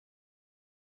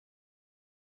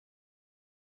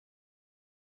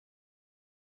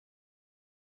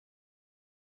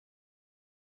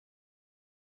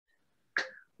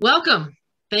Welcome.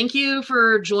 Thank you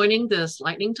for joining this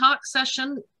lightning talk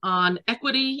session on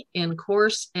equity in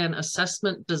course and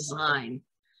assessment design.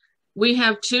 We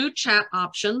have two chat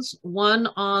options, one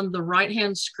on the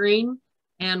right-hand screen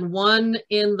and one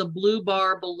in the blue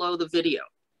bar below the video.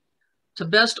 To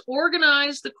best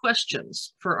organize the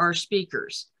questions for our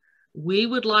speakers, we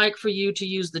would like for you to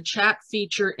use the chat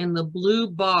feature in the blue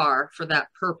bar for that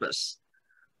purpose.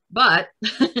 But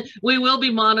we will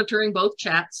be monitoring both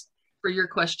chats for your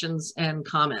questions and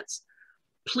comments.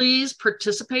 Please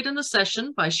participate in the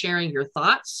session by sharing your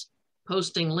thoughts,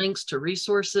 posting links to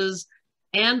resources,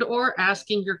 and/or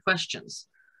asking your questions.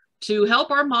 To help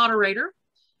our moderator,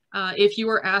 if you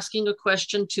are asking a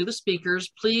question to the speakers,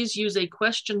 please use a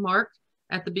question mark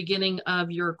at the beginning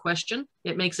of your question.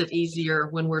 It makes it easier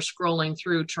when we're scrolling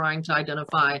through trying to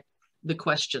identify the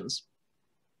questions.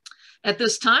 At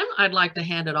this time, I'd like to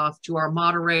hand it off to our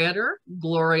moderator,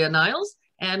 Gloria Niles,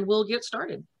 and we'll get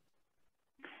started.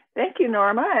 Thank you,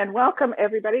 Norma, and welcome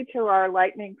everybody to our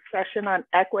lightning session on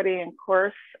equity in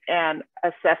course and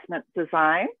assessment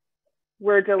design.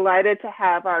 We're delighted to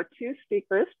have our two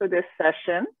speakers for this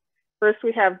session. First,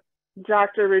 we have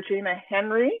Dr. Regina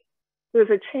Henry, who is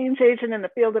a change agent in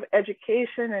the field of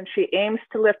education, and she aims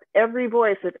to lift every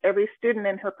voice of every student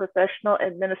in her professional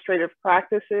administrative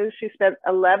practices. She spent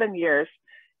 11 years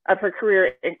of her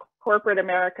career in corporate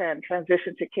America and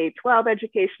transitioned to K-12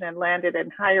 education and landed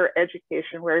in higher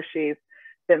education, where she's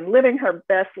been living her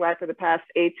best life for the past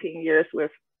 18 years with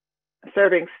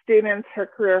serving students.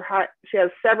 She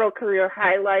has several career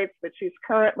highlights, but she's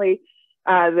currently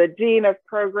the Dean of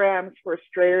Programs for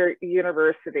Strayer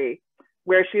University,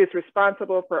 where she is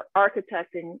responsible for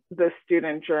architecting the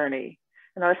student journey.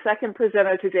 And our second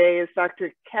presenter today is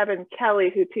Dr. Kevin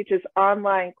Kelly, who teaches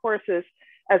online courses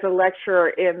as a lecturer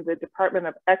in the Department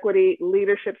of Equity,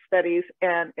 Leadership Studies,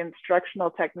 and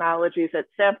Instructional Technologies at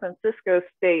San Francisco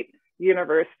State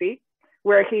University,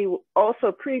 where he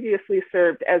also previously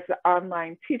served as the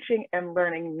online teaching and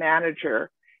learning manager.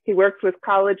 He works with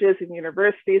colleges and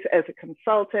universities as a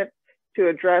consultant to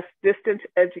address distance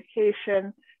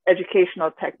education,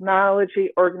 educational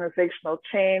technology, organizational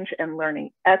change, and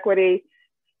learning equity.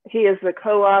 He is the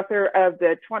co-author of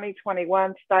the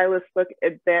 2021 Stylus book,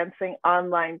 Advancing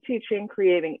Online Teaching,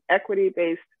 Creating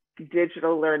Equity-Based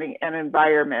Digital Learning and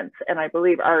Environments. And I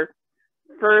believe our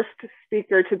first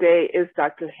speaker today is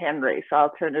Dr. Henry. So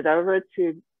I'll turn it over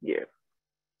to you.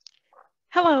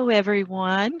 Hello,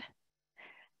 everyone.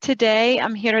 Today,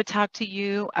 I'm here to talk to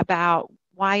you about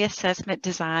why assessment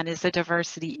design is a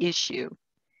diversity issue.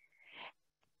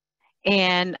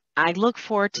 And I look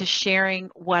forward to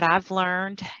sharing what I've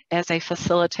learned as a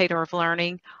facilitator of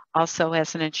learning, also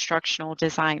as an instructional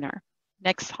designer.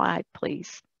 Next slide,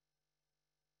 please.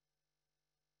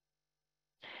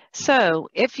 So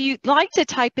if you'd like to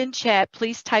type in chat,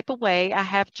 please type away. I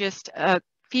have just a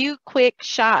few quick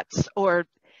shots or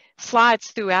slides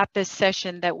throughout this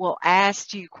session that will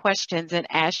ask you questions and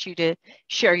ask you to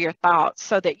share your thoughts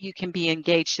so that you can be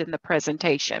engaged in the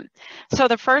presentation. So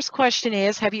the first question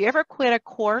is, have you ever quit a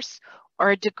course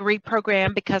or a degree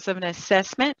program because of an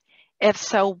assessment? If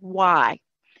so, why?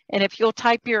 And if you'll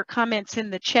type your comments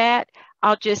in the chat,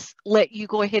 I'll just let you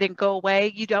go ahead and go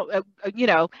away. You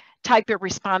don't, type your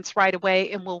response right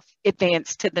away and we'll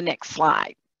advance to the next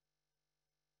slide.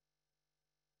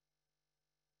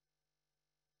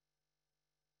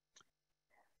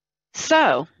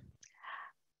 So,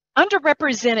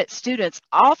 underrepresented students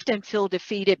often feel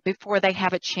defeated before they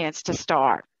have a chance to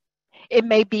start. It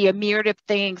may be a myriad of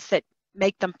things that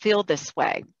make them feel this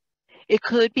way. It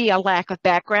could be a lack of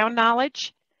background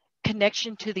knowledge,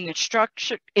 connection to the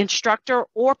instructor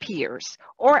or peers,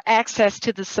 or access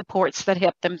to the supports that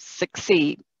help them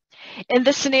succeed. In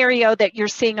the scenario that you're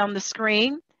seeing on the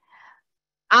screen,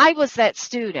 I was that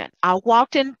student. I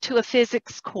walked into a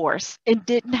physics course and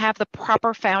didn't have the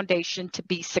proper foundation to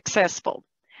be successful.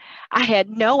 I had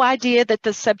no idea that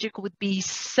the subject would be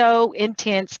so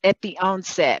intense at the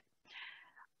onset.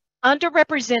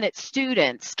 Underrepresented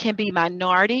students can be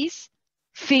minorities,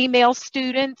 female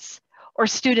students, or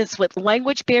students with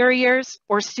language barriers,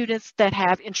 or students that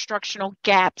have instructional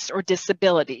gaps or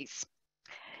disabilities.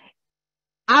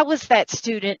 I was that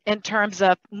student in terms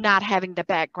of not having the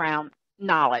background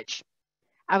knowledge.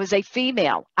 I was a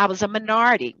female. I was a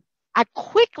minority. I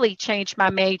quickly changed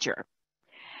my major.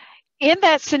 In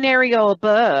that scenario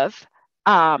above,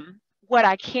 what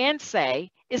I can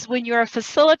say is when you're a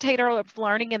facilitator of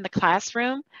learning in the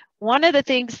classroom, one of the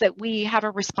things that we have a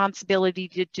responsibility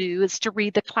to do is to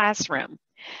read the classroom,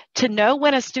 to know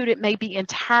when a student may be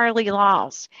entirely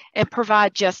lost and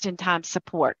provide just-in-time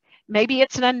support. Maybe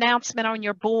it's an announcement on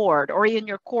your board or in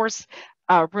your course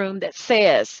room that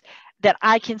says that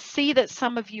I can see that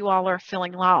some of you all are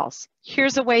feeling lost.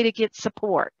 Here's a way to get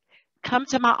support. Come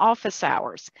to my office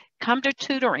hours, come to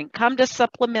tutoring, come to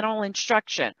supplemental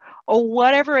instruction, or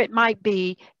whatever it might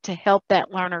be to help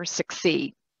that learner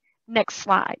succeed. Next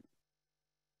slide.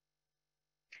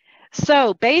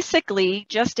 So basically,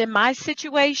 just in my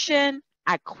situation,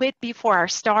 I quit before I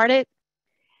started.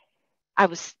 I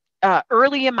was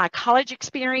early in my college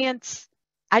experience.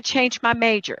 I changed my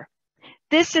major.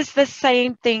 This is the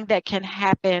same thing that can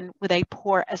happen with a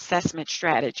poor assessment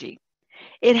strategy.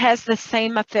 It has the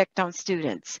same effect on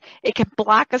students. It can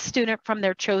block a student from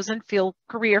their chosen field,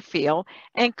 career field,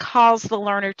 and cause the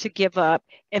learner to give up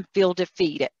and feel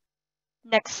defeated.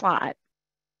 Next slide.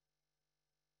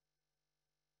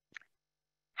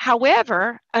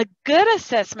 However, a good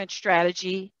assessment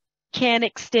strategy can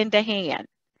extend a hand.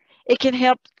 It can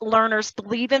help learners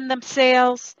believe in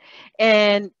themselves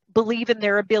and believe in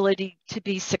their ability to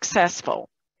be successful.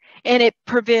 And it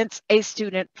prevents a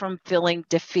student from feeling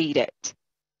defeated.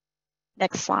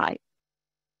 Next slide.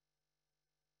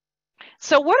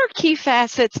 So what are key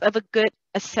facets of a good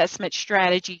assessment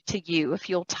strategy to you? If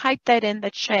you'll type that in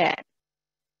the chat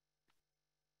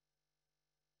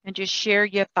and just share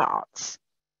your thoughts.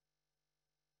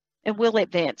 And we'll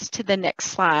advance to the next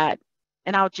slide.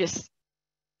 And I'll just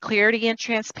clarity and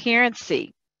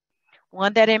transparency.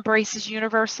 One that embraces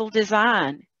universal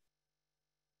design.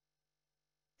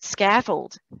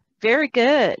 Scaffold. Very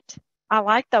good. I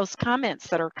like those comments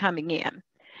that are coming in.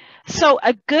 So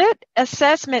a good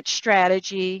assessment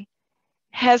strategy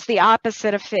has the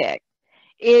opposite effect.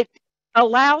 It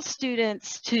allows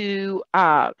students to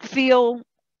feel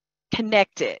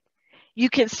connected. You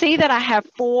can see that I have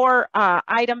 4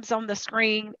 items on the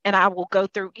screen, and I will go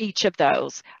through each of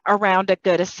those around a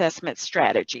good assessment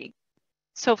strategy.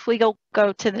 So if we go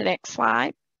to the next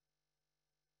slide.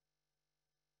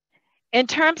 In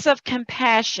terms of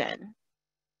compassion,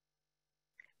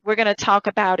 we're going to talk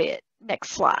about it.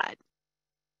 Next slide.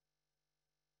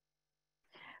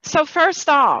 So first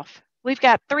off, we've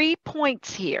got 3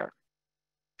 points here.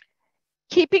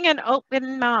 Keeping an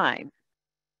open mind.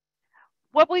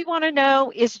 What we want to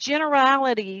know is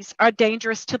generalities are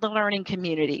dangerous to the learning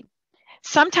community.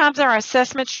 Sometimes our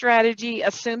assessment strategy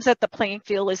assumes that the playing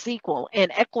field is equal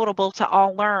and equitable to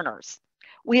all learners.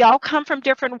 We all come from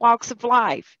different walks of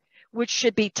life, which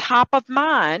should be top of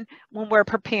mind when we're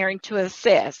preparing to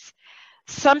assess.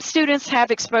 Some students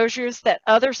have exposures that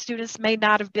other students may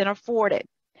not have been afforded.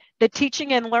 The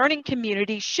teaching and learning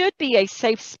community should be a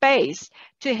safe space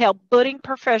to help budding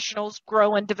professionals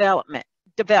grow and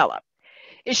develop.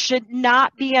 It should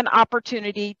not be an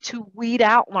opportunity to weed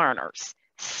out learners.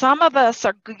 Some of us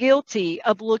are guilty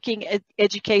of looking at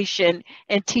education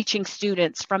and teaching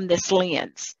students from this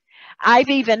lens. I've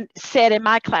even said in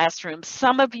my classroom,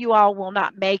 some of you all will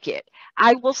not make it.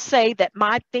 I will say that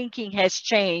my thinking has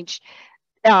changed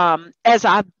as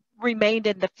I've remained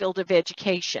in the field of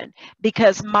education,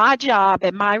 because my job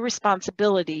and my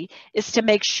responsibility is to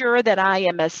make sure that I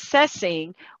am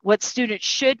assessing what students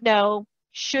should know,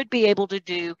 should be able to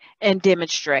do, and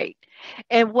demonstrate.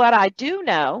 And what I do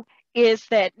know is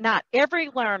that not every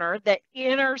learner that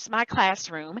enters my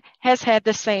classroom has had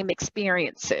the same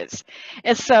experiences.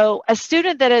 And so a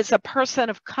student that is a person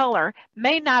of color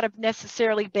may not have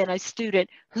necessarily been a student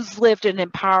who's lived an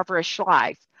impoverished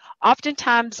life.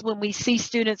 Oftentimes when we see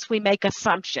students, we make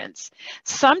assumptions.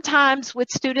 Sometimes with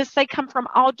students, they come from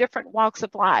all different walks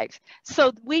of life.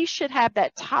 So we should have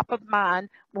that top of mind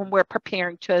when we're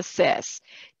preparing to assess.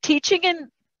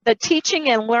 The teaching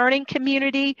and learning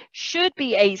community should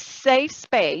be a safe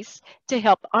space to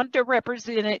help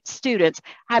underrepresented students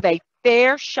have a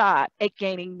fair shot at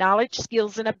gaining knowledge,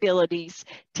 skills, and abilities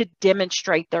to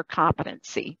demonstrate their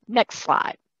competency. Next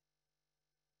slide.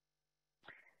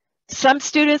 Some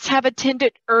students have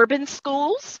attended urban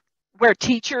schools where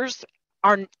teachers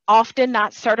are often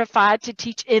not certified to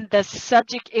teach in the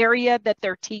subject area that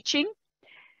they're teaching.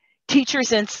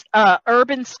 Teachers in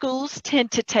urban schools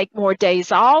tend to take more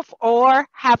days off or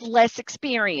have less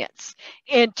experience.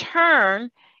 In turn,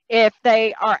 if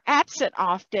they are absent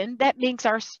often, that means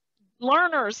our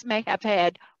learners may have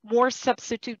had more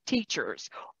substitute teachers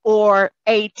or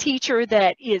a teacher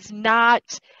that is not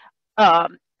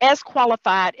as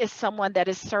qualified as someone that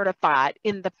is certified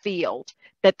in the field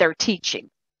that they're teaching.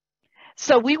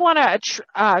 So we want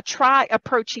to try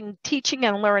approaching teaching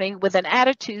and learning with an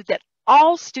attitude that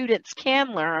all students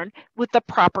can learn with the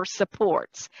proper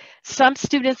supports. Some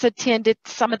students attended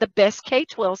some of the best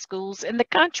K-12 schools in the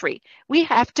country. We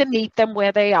have to meet them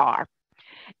where they are.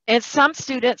 And some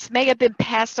students may have been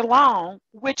passed along,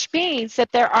 which means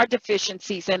that there are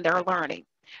deficiencies in their learning.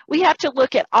 We have to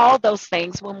look at all those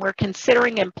things when we're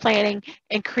considering and planning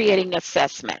and creating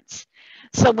assessments.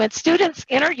 So when students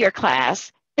enter your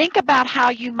class, think about how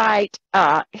you might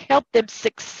help them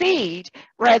succeed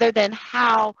rather than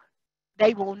how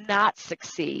they will not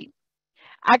succeed.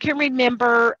 I can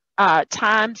remember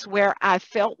times where I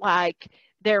felt like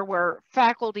there were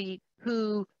faculty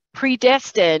who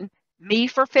predestined me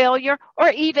for failure, or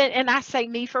even, and I say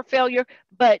me for failure,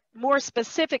 but more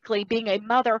specifically, being a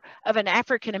mother of an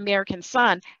African American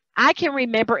son, I can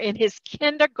remember in his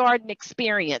kindergarten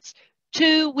experience,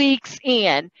 2 weeks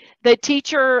in, the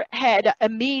teacher had a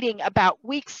meeting about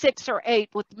week 6 or 8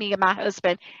 with me and my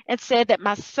husband and said that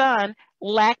my son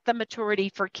lacked the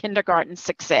maturity for kindergarten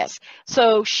success.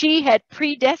 So she had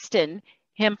predestined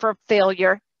him for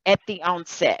failure at the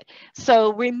onset.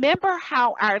 So remember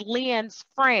how our lens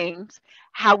frames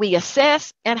how we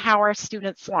assess and how our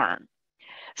students learn.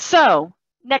 So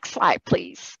next slide,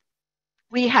 please.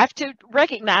 We have to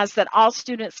recognize that all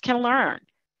students can learn.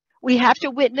 We have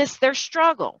to witness their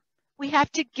struggle. We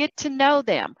have to get to know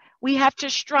them. We have to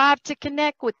strive to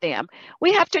connect with them.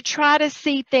 We have to try to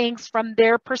see things from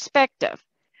their perspective.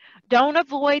 Don't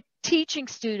avoid teaching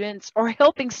students or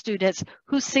helping students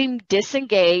who seem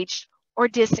disengaged or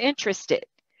disinterested.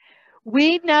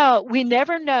 We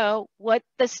never know what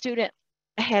the student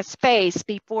has faced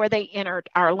before they entered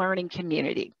our learning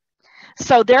community.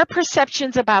 So their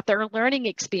perceptions about their learning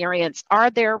experience are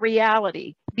their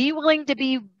reality. Be willing to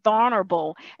be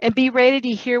vulnerable and be ready to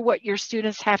hear what your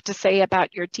students have to say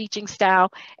about your teaching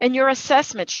style and your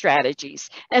assessment strategies,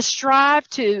 and strive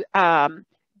to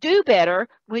do better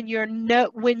when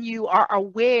you are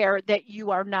aware that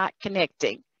you are not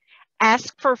connecting.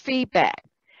 Ask for feedback.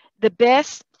 The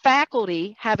best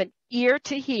faculty have an ear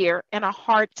to hear and a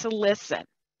heart to listen.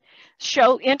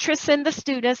 Show interest in the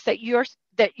students that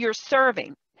you're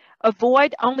serving.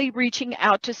 Avoid only reaching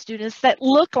out to students that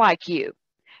look like you.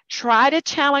 Try to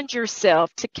challenge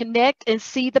yourself to connect and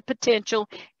see the potential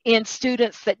in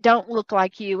students that don't look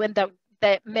like you and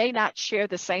that may not share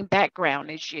the same background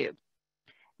as you.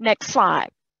 Next slide.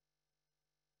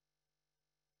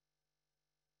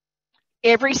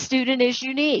 Every student is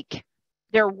unique.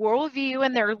 Their worldview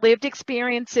and their lived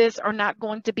experiences are not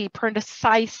going to be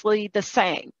precisely the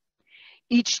same.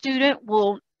 Each student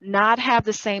will not have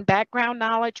the same background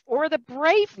knowledge or the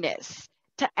braveness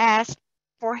to ask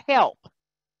for help.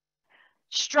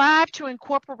 Strive to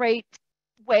incorporate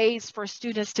ways for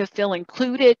students to feel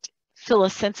included, feel a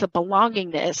sense of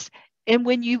belongingness, and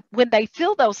when they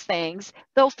feel those things,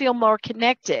 they'll feel more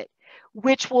connected,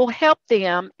 which will help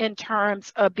them in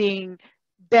terms of being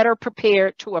better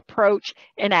prepared to approach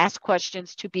and ask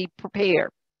questions to be prepared.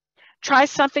 Try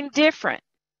something different.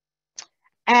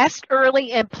 Ask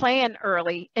early and plan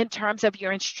early in terms of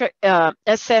your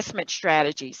assessment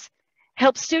strategies.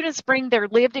 Help students bring their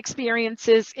lived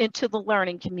experiences into the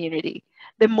learning community.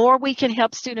 The more we can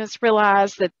help students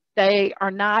realize that they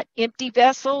are not empty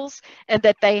vessels and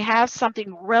that they have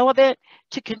something relevant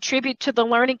to contribute to the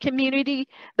learning community,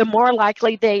 the more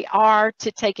likely they are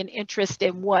to take an interest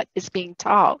in what is being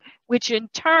taught, which in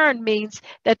turn means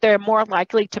that they're more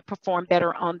likely to perform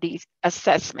better on the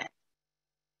assessment.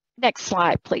 Next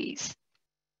slide, please.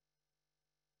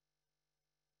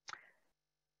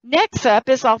 Next up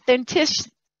is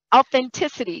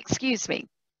authenticity, excuse me.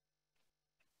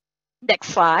 Next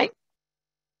slide.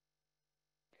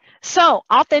 So,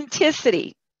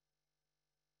 authenticity.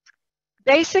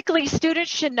 Basically,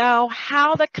 students should know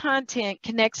how the content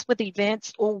connects with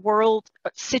events or world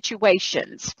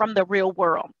situations from the real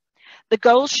world. The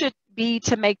goal should be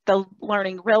to make the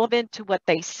learning relevant to what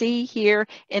they see, hear,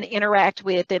 and interact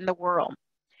with in the world.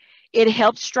 It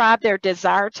helps drive their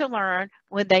desire to learn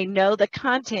when they know the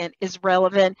content is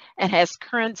relevant and has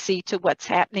currency to what's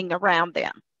happening around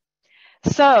them.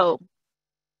 So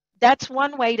that's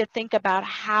one way to think about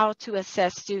how to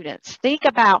assess students. Think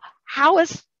about how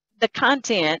is the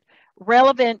content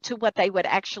relevant to what they would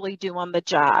actually do on the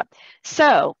job.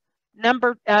 So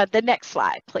the next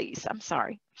slide, please. I'm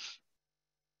sorry.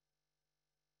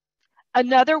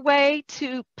 Another way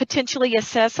to potentially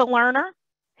assess a learner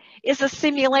is a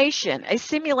simulation. A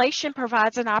simulation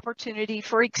provides an opportunity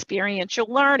for experiential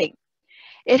learning.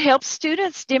 It helps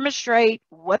students demonstrate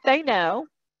what they know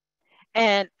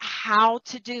and how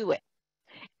to do it.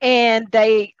 And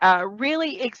they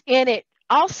in it,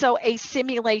 also a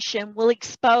simulation will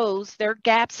expose their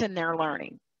gaps in their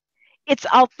learning. It's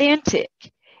authentic.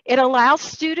 It allows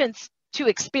students to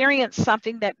experience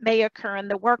something that may occur in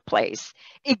the workplace.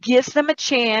 It gives them a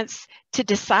chance to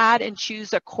decide and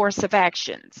choose a course of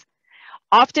actions.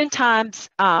 Oftentimes,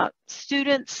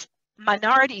 students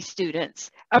minority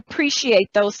students appreciate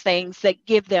those things that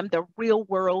give them the real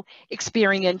world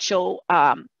experiential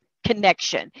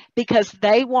connection, because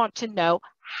they want to know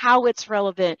how it's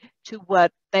relevant to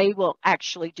what they will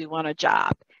actually do on a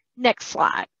job. Next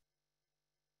slide.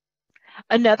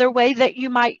 Another way that you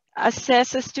might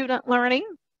assess a student learning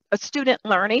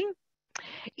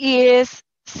is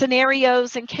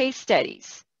scenarios and case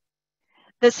studies.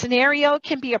 The scenario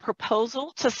can be a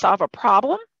proposal to solve a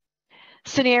problem.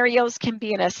 Scenarios can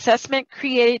be an assessment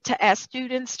created to ask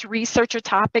students to research a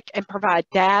topic and provide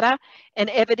data and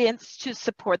evidence to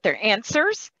support their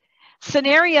answers.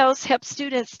 Scenarios help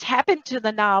students tap into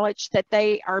the knowledge that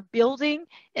they are building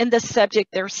in the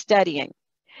subject they're studying.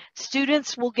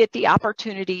 Students will get the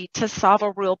opportunity to solve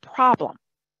a real problem.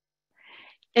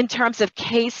 In terms of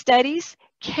case studies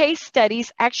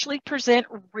actually present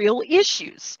real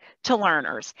issues to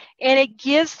learners, and it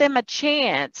gives them a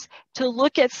chance to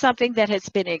look at something that has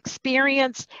been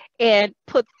experienced and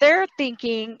put their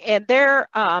thinking and their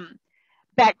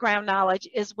background knowledge,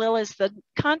 as well as the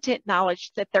content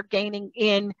knowledge that they're gaining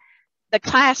in the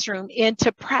classroom,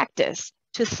 into practice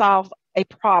to solve a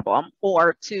problem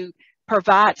or to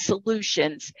provide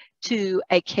solutions to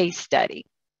a case study.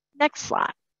 Next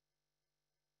slide.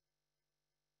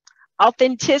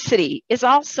 Authenticity is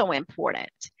also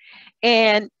important,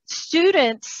 and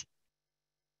students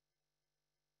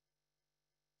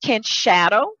can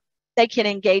shadow, they can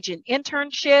engage in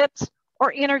internships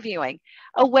or interviewing.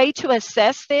 A way to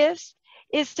assess this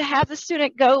is to have the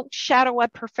student go shadow a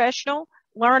professional,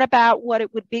 learn about what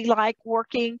it would be like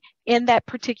working in that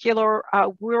particular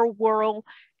real world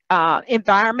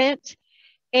environment,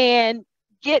 and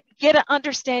get an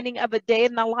understanding of a day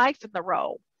in the life in the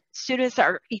role. Students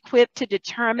are equipped to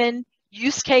determine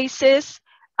use cases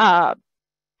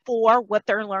for what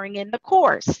they're learning in the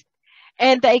course.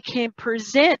 And they can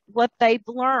present what they've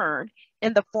learned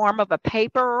in the form of a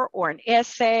paper or an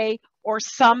essay or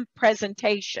some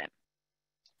presentation.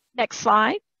 Next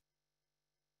slide.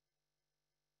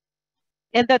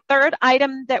 And the third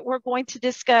item that we're going to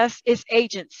discuss is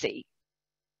agency.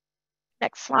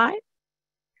 Next slide.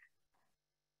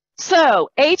 So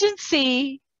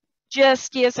agency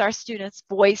just gives our students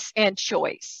voice and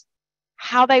choice,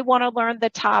 how they want to learn the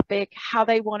topic, how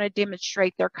they want to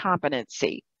demonstrate their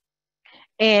competency.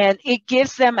 And it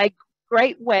gives them a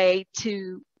great way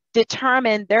to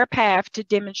determine their path to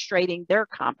demonstrating their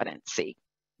competency.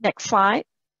 Next slide.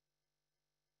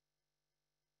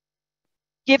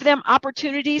 Give them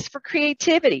opportunities for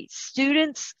creativity.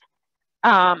 Students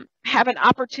have an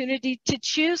opportunity to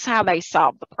choose how they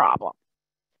solve the problem.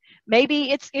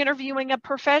 Maybe it's interviewing a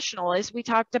professional, as we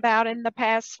talked about in the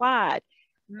past slide.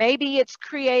 Maybe it's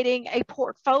creating a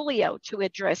portfolio to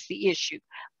address the issue,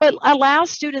 but allow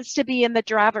students to be in the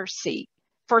driver's seat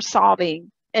for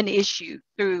solving an issue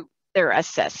through their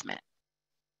assessment.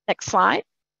 Next slide.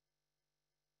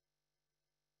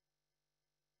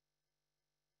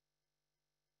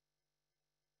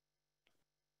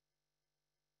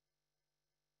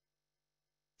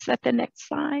 Is that the next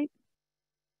slide?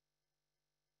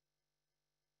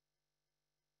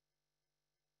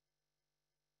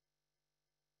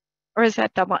 Or is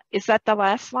that the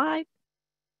last slide?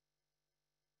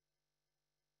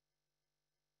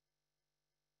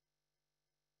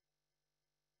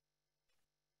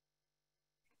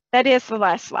 That is the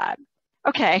last slide.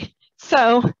 Okay,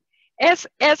 so as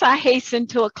I hasten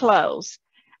to a close,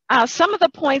 some of the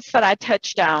points that I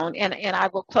touched on, and I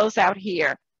will close out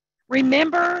here.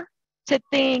 Remember to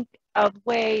think of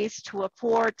ways to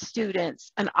afford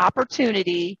students an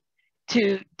opportunity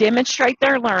to demonstrate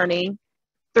their learning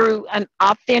through an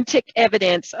authentic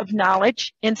evidence of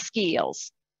knowledge and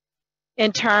skills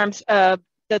in terms of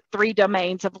the 3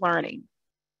 domains of learning.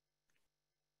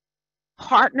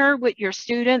 Partner with your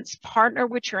students, partner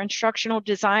with your instructional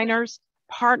designers,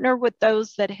 partner with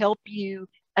those that help you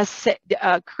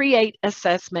create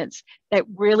assessments that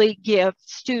really give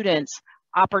students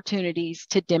opportunities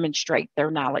to demonstrate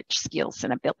their knowledge, skills,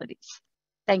 and abilities.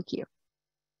 Thank you.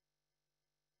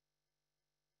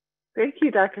 Thank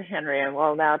you, Dr. Henry, and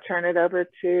we'll now turn it over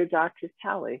to Dr.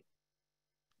 Talley.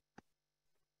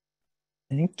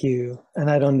 Thank you. And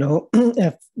I don't know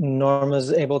if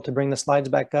Norma's able to bring the slides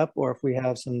back up or if we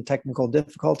have some technical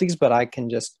difficulties, but I can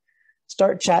just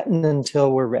start chatting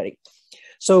until we're ready.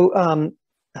 So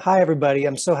hi, everybody.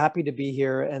 I'm so happy to be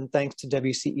here, and thanks to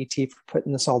WCET for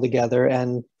putting this all together,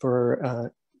 and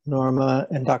for Norma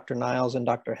and Dr. Niles and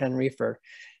Dr. Henry for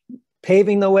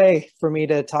paving the way for me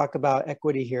to talk about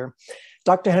equity here.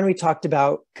 Dr. Henry talked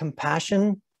about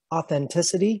compassion,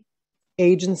 authenticity,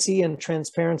 agency, and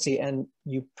transparency. And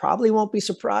you probably won't be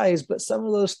surprised, but some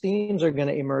of those themes are going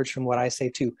to emerge from what I say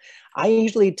too. I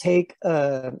usually take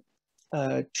a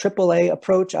AAA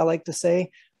approach, I like to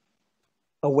say.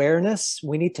 Awareness.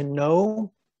 We need to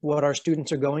know what our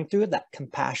students are going through, that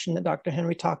compassion that Dr.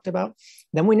 Henry talked about.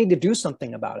 Then we need to do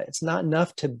something about it. It's not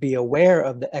enough to be aware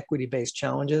of the equity-based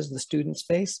challenges the students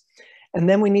face. And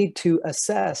then we need to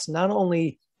assess not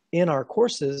only in our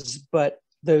courses, but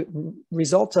the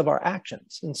results of our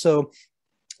actions. And so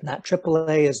that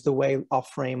AAA is the way I'll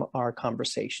frame our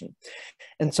conversation.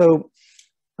 And so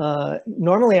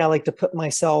normally I like to put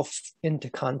myself into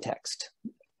context.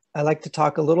 I like to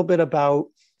talk a little bit about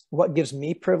what gives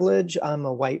me privilege. I'm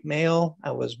a white male.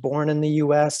 I was born in the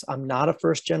US. I'm not a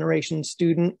first-generation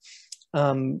student.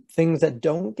 Things that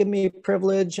don't give me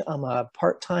privilege: I'm a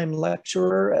part-time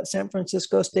lecturer at San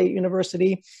Francisco State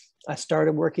University. I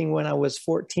started working when I was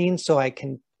 14, so I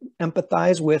can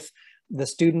empathize with the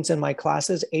students in my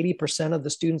classes. 80% of the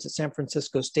students at San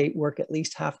Francisco State work at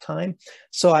least half-time,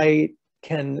 so I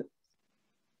can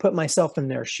put myself in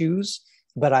their shoes.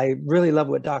 But I really love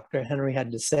what Dr. Henry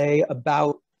had to say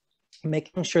about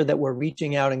making sure that we're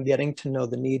reaching out and getting to know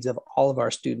the needs of all of our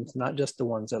students, not just the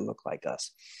ones that look like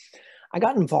us. I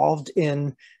got involved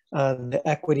in the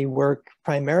equity work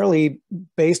primarily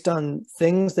based on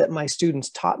things that my students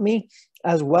taught me,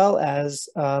 as well as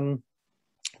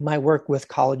my work with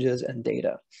colleges and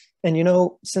data. And, you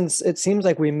know, since it seems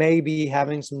like we may be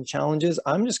having some challenges,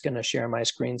 I'm just going to share my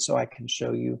screen so I can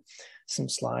show you some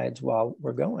slides while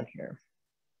we're going here.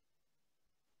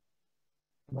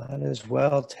 Might as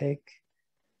well take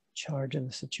charge of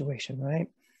the situation, right?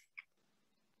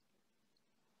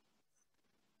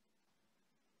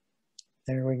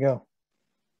 There we go.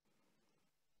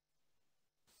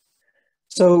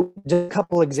 So just a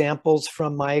couple examples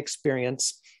from my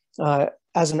experience.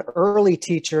 As an early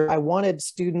teacher, I wanted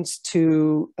students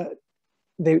to,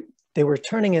 they were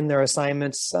turning in their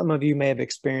assignments. Some of you may have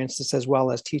experienced this as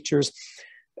well as teachers,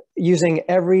 using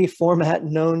every format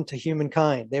known to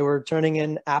humankind. They were turning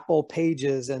in Apple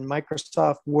Pages and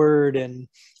Microsoft Word and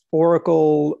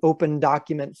Oracle open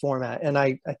document format. And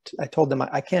I told them,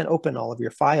 I can't open all of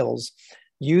your files.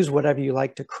 Use whatever you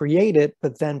like to create it,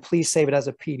 but then please save it as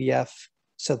a PDF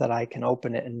so that I can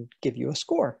open it and give you a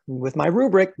score. With my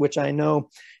rubric, which I know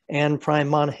Anne Prime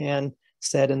Monahan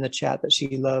said in the chat that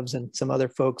she loves, and some other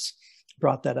folks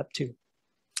brought that up too.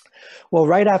 Well,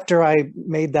 right after I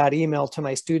made that email to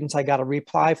my students, I got a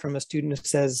reply from a student who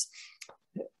says,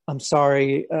 I'm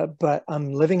sorry, but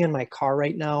I'm living in my car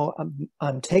right now.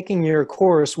 I'm taking your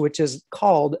course, which is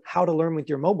called How to Learn with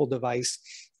Your Mobile Device,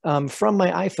 from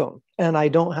my iPhone, and I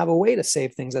don't have a way to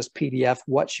save things as PDF.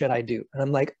 What should I do? And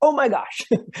I'm like, oh my gosh,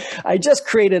 I just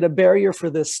created a barrier for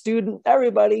this student.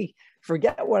 Everybody,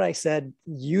 forget what I said.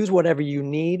 Use whatever you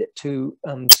need to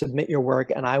submit your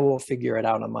work, and I will figure it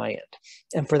out on my end.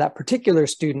 And for that particular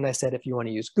student, I said, if you want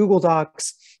to use Google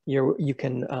Docs, you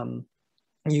can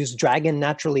use Dragon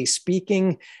Naturally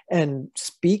Speaking and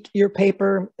speak your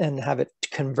paper and have it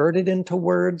converted into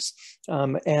words.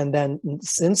 And then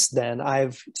since then,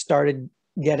 I've started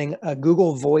getting a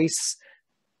Google Voice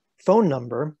phone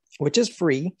number, which is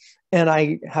free. And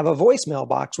I have a voicemail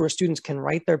box where students can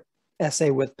write their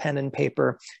essay with pen and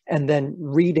paper and then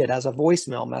read it as a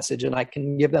voicemail message. And I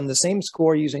can give them the same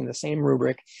score using the same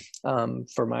rubric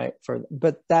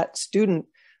but that student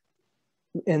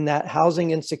in that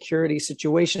housing insecurity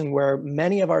situation where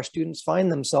many of our students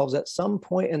find themselves at some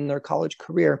point in their college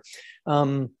career,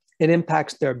 it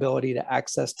impacts their ability to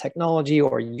access technology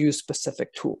or use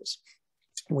specific tools.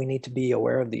 We need to be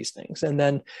aware of these things. And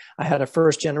then I had a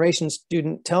first-generation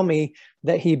student tell me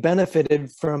that he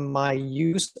benefited from my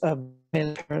use of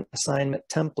transparent assignment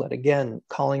template. Again,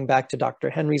 calling back to Dr.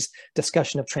 Henry's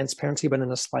discussion of transparency, but in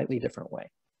a slightly different way.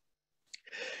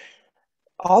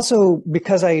 Also,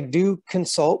 because I do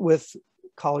consult with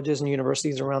colleges and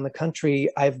universities around the country,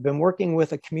 I've been working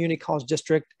with a community college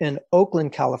district in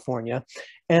Oakland, California,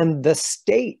 and the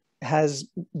state has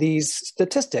these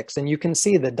statistics, and you can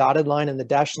see the dotted line and the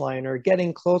dashed line are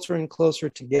getting closer and closer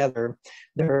together.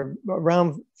 They're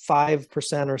around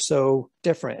 5% or so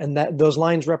different, and that those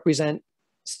lines represent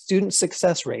student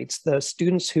success rates, the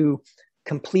students who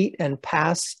complete and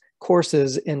pass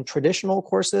courses in traditional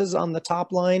courses on the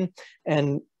top line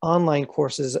and online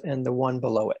courses and the one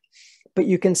below it. But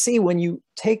you can see when you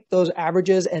take those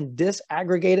averages and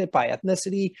disaggregate it by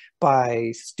ethnicity,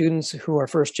 by students who are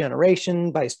first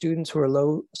generation, by students who are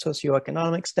low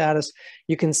socioeconomic status,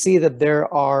 you can see that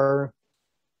there are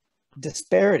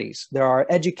disparities. There are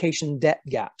education debt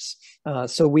gaps.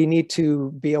 So we need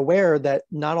to be aware that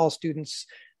not all students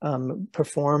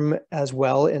perform as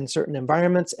well in certain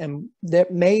environments, and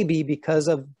that may be because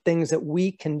of things that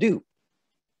we can do.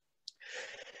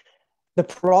 The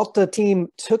Peralta team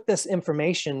took this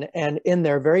information, and in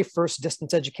their very first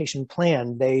distance education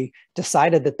plan, they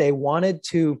decided that they wanted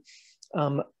to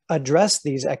address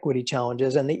these equity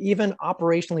challenges, and they even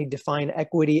operationally define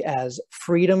equity as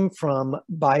freedom from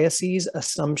biases,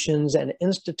 assumptions, and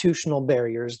institutional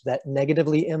barriers that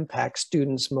negatively impact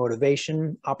students'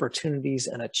 motivation, opportunities,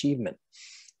 and achievement.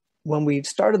 When we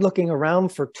started looking around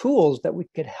for tools that we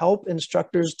could help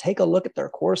instructors take a look at their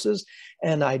courses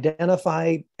and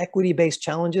identify equity-based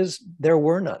challenges, there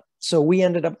were none. So we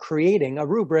ended up creating a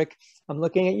rubric. I'm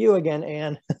looking at you again,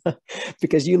 Anne,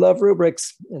 because you love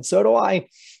rubrics, and so do I.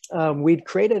 We'd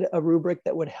created a rubric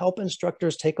that would help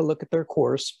instructors take a look at their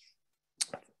course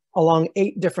along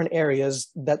 8 different areas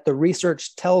that the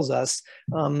research tells us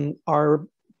are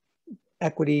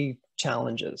equity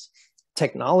challenges: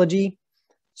 technology,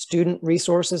 student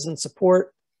resources and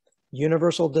support,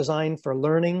 universal design for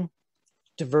learning,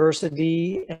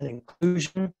 diversity and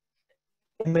inclusion,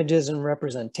 images and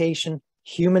representation,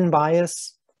 human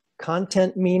bias,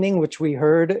 content meaning, which we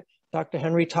heard Dr.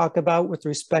 Henry talk about with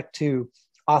respect to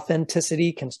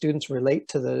authenticity. Can students relate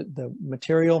to the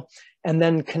material? And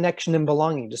then connection and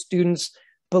belonging. Do students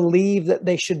believe that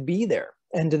they should be there?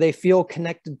 And do they feel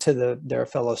connected to their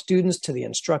fellow students, to the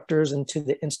instructors, and to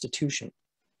the institution?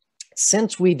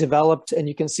 Since we developed, and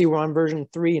you can see we're on version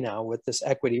 3 now with this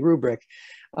equity rubric,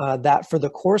 that for the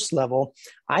course level,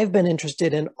 I've been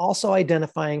interested in also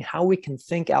identifying how we can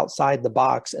think outside the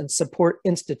box and support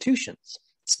institutions,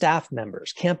 staff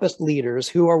members, campus leaders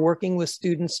who are working with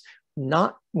students,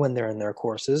 not when they're in their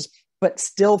courses, but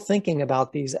still thinking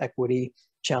about these equity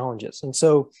challenges. And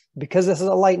so, because this is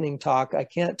a lightning talk, I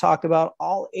can't talk about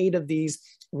all 8 of these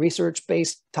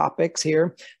research-based topics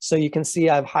here. So you can see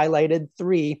I've highlighted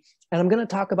 3, and I'm going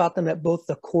to talk about them at both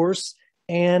the course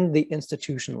and the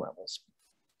institution levels.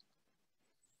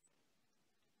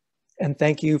 And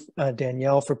thank you,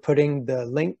 Danielle, for putting the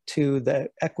link to the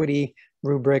equity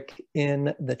rubric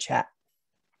in the chat.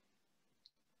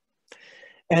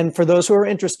 And for those who are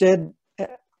interested,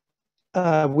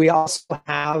 we also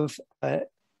have, there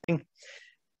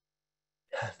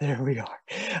we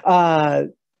are.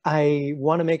 I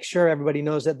want to make sure everybody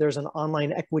knows that there's an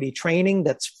online equity training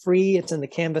that's free. It's in the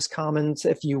Canvas Commons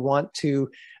if you want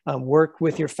to work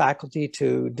with your faculty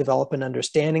to develop an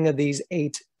understanding of these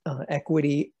 8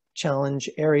 equity challenge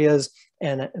areas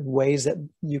and ways that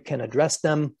you can address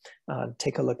them.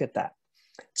 Take a look at that.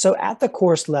 So at the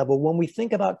course level, when we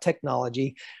think about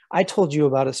technology, I told you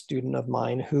about a student of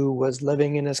mine who was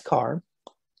living in his car.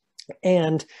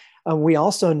 And we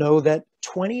also know that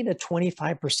 20 to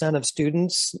 25% of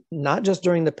students, not just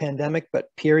during the pandemic,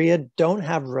 but period, don't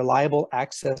have reliable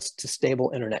access to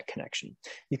stable internet connection.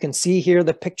 You can see here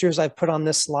the pictures I've put on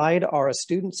this slide are a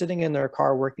student sitting in their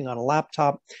car working on a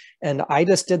laptop. And I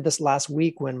just did this last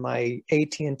week when my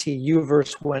AT&T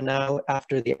UVerse went out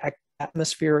after the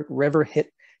atmospheric river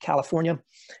hit California.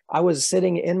 I was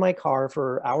sitting in my car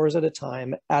for hours at a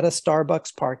time at a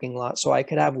Starbucks parking lot so I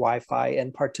could have Wi-Fi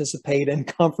and participate in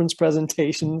conference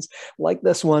presentations like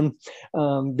this one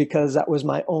because that was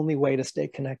my only way to stay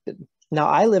connected. Now,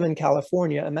 I live in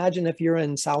California. Imagine if you're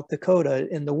in South Dakota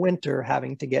in the winter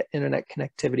having to get internet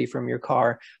connectivity from your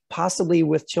car, possibly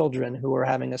with children who are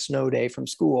having a snow day from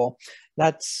school.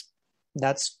 That's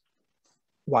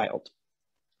wild.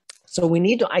 So we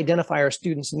need to identify our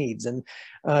students' needs. And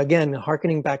again,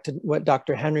 hearkening back to what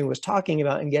Dr. Henry was talking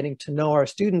about and getting to know our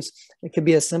students, it could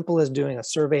be as simple as doing a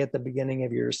survey at the beginning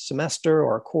of your semester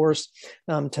or course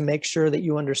to make sure that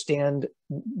you understand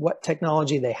what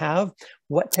technology they have,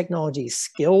 what technology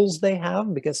skills they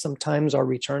have, because sometimes our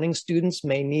returning students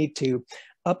may need to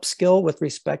upskill with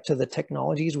respect to the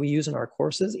technologies we use in our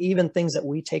courses, even things that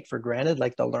we take for granted,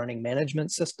 like the learning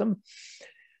management system.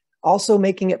 Also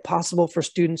making it possible for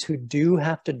students who do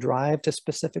have to drive to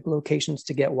specific locations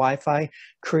to get Wi-Fi,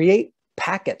 create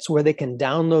packets where they can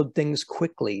download things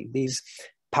quickly. These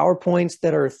PowerPoints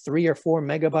that are 3 or 4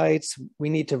 megabytes, we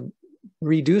need to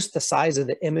reduce the size of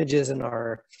the images in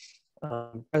our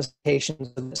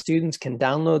presentations so that students can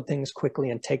download things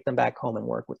quickly and take them back home and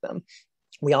work with them.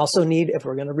 We also need, if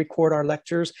we're going to record our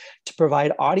lectures, to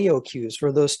provide audio cues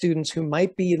for those students who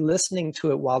might be listening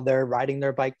to it while they're riding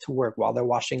their bike to work, while they're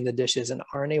washing the dishes, and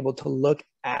aren't able to look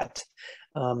at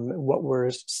what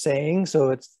we're saying. So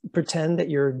it's pretend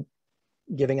that you're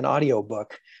giving an audio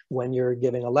book when you're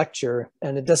giving a lecture.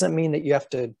 And it doesn't mean that you have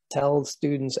to tell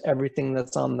students everything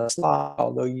that's on the slide,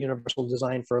 although Universal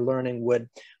Design for Learning would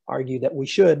argue that we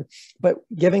should, but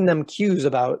giving them cues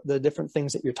about the different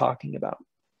things that you're talking about.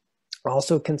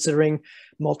 Also considering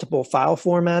multiple file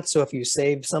formats. So if you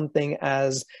save something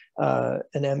as an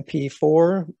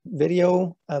MP4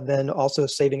 video, then also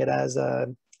saving it as a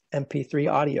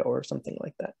MP3 audio or something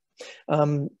like that.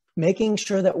 Making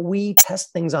sure that we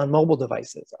test things on mobile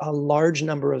devices. A large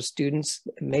number of students,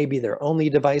 maybe their only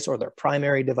device or their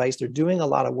primary device, they're doing a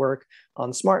lot of work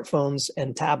on smartphones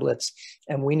and tablets,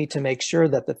 and we need to make sure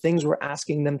that the things we're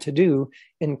asking them to do,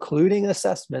 including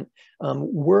assessment,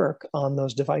 work on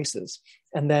those devices.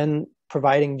 And then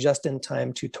providing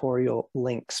just-in-time tutorial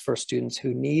links for students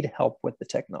who need help with the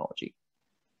technology.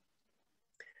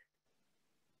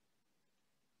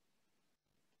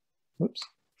 Oops.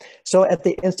 So at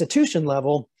the institution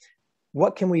level,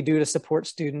 what can we do to support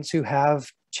students who have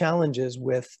challenges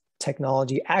with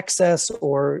technology access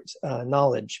or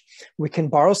knowledge? We can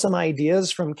borrow some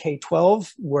ideas from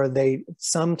K-12 where they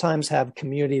sometimes have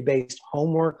community-based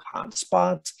homework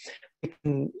hotspots. We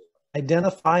can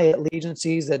identify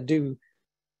agencies that do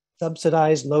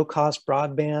subsidized low-cost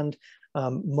broadband,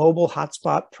 mobile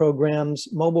hotspot programs,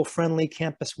 mobile-friendly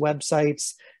campus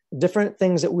websites, different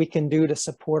things that we can do to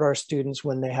support our students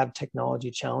when they have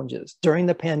technology challenges. During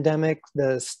the pandemic,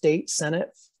 the State Senate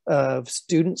of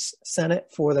Students Senate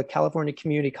for the California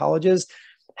Community Colleges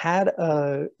had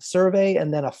a survey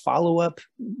and then a follow-up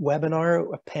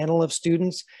webinar, a panel of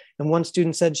students. And one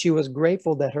student said she was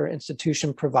grateful that her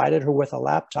institution provided her with a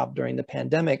laptop during the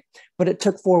pandemic, but it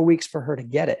took 4 weeks for her to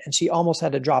get it. And she almost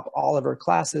had to drop all of her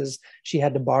classes. She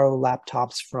had to borrow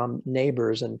laptops from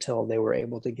neighbors until they were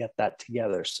able to get that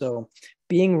together. So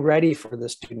being ready for the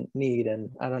student need, and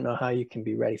I don't know how you can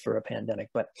be ready for a pandemic,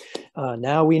 but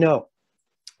now we know.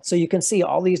 So you can see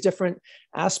all these different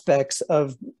aspects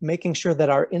of making sure that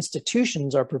our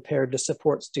institutions are prepared to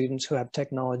support students who have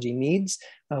technology needs,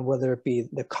 whether it be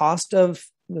the cost of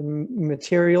the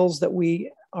materials that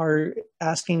we are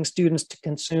asking students to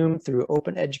consume through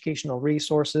open educational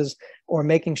resources, or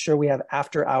making sure we have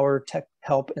after-hour tech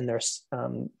help in their,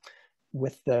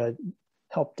 with the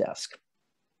help desk.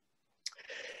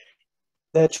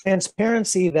 The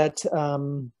transparency that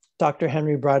Dr.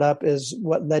 Henry brought up is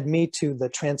what led me to the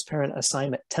transparent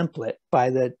assignment template by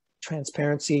the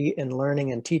Transparency in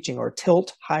Learning and Teaching, or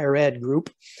TILT Higher Ed group.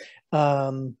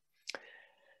 The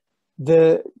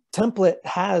template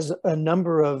has a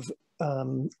number of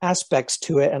aspects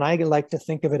to it, and I like to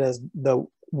think of it as the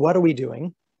what are we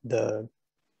doing, the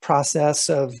process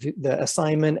of the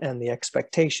assignment and the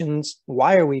expectations,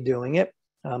 why are we doing it,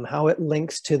 how it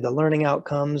links to the learning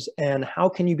outcomes, and how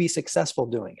can you be successful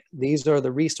doing it. These are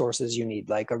the resources you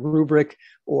need, like a rubric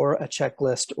or a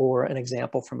checklist or an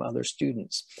example from other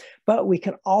students. But we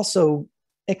can also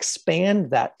expand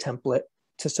that template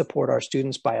to support our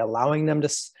students by allowing them to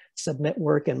submit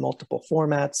work in multiple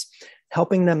formats,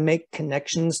 helping them make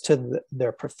connections to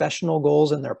their professional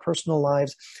goals and their personal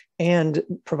lives, and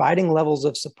providing levels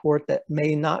of support that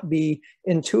may not be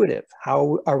intuitive.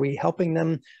 How are we helping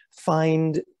them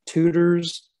find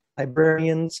tutors,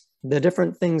 librarians, the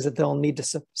different things that they'll need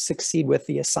to succeed with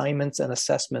the assignments and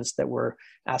assessments that we're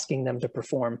asking them to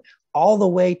perform, all the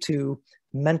way to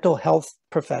mental health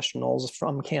professionals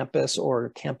from campus or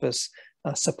campus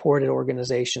supported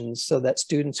organizations, so that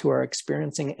students who are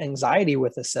experiencing anxiety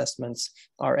with assessments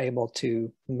are able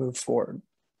to move forward.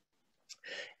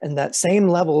 And that same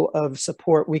level of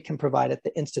support we can provide at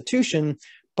the institution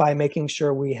by making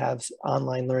sure we have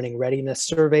online learning readiness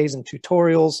surveys and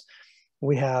tutorials.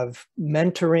 We have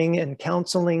mentoring and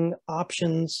counseling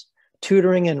options,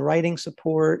 tutoring and writing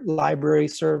support, library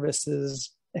services,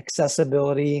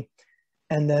 accessibility,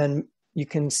 and then you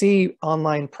can see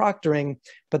online proctoring,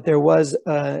 but there was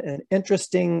an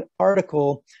interesting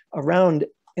article around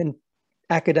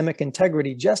academic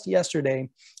integrity just yesterday,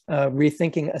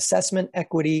 rethinking assessment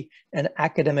equity and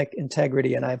academic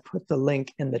integrity. And I put the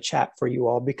link in the chat for you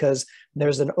all because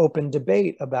there's an open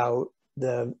debate about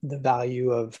the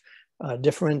value of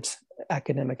different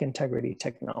academic integrity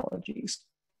technologies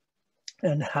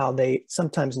and how they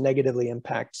sometimes negatively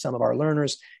impact some of our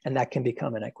learners, and that can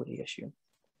become an equity issue.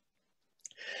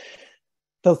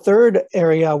 The third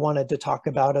area I wanted to talk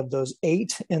about of those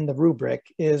 8 in the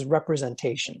rubric is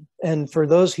representation. And for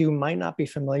those who might not be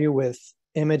familiar with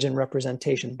image and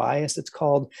representation bias,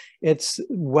 it's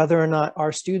whether or not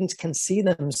our students can see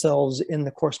themselves in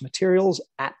the course materials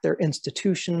at their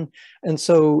institution. And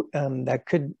so that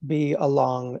could be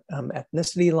along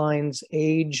ethnicity lines,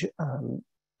 age,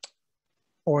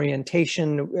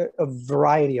 orientation, a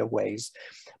variety of ways.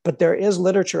 But there is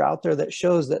literature out there that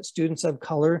shows that students of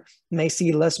color may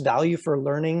see less value for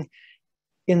learning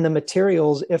in the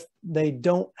materials if they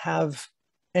don't have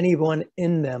anyone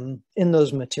in them, in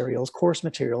those materials, course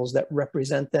materials that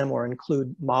represent them or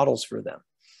include models for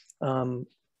them.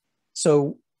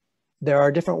 So there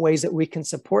are different ways that we can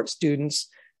support students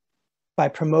by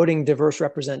promoting diverse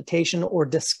representation or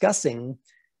discussing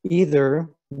either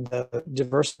the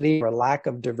diversity or lack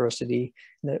of diversity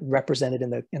represented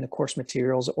in the course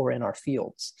materials or in our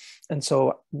fields. And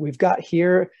so we've got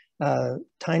here a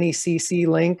tiny CC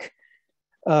link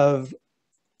of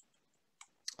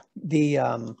the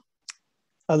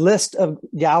a list of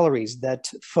galleries that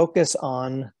focus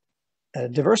on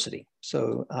diversity.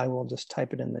 So I will just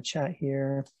type it in the chat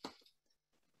here.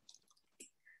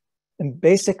 And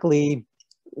basically,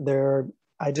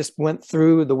 I just went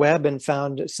through the web and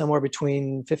found somewhere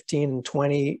between 15 and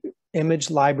 20 image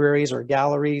libraries or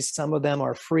galleries. Some of them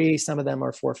are free, some of them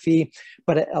are for fee,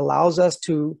 but it allows us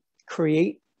to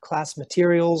create class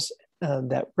materials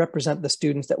that represent the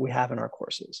students that we have in our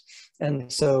courses.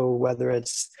 And so whether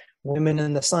it's women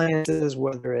in the sciences,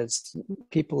 whether it's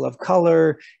people of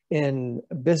color in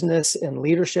business and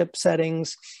leadership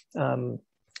settings,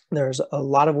 there's a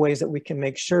lot of ways that we can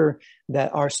make sure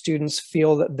that our students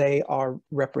feel that they are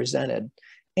represented.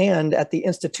 And at the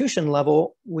institution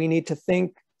level, we need to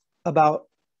think about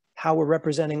how we're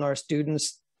representing our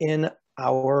students in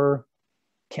our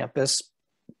campus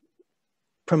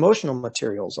promotional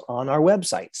materials on our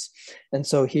websites. And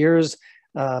so here's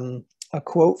a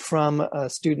quote from a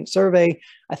student survey.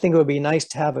 I think it would be nice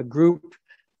to have a group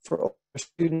for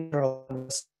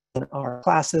students in our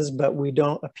classes, but we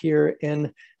don't appear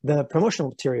in the promotional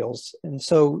materials. And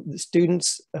so the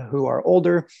students who are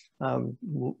older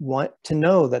want to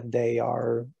know that they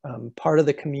are part of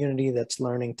the community that's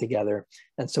learning together.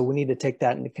 And so we need to take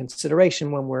that into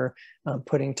consideration when we're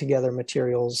putting together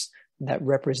materials that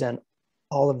represent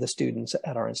all of the students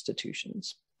at our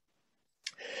institutions.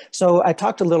 So I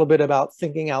talked a little bit about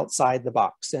thinking outside the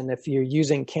box. And if you're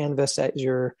using Canvas as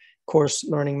your course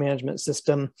learning management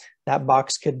system, that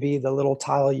box could be the little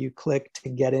tile you click to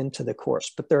get into the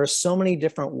course. But there are so many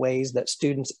different ways that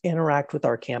students interact with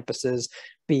our campuses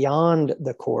beyond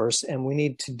the course, and we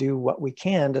need to do what we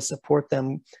can to support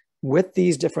them with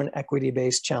these different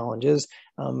equity-based challenges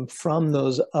from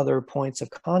those other points of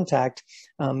contact.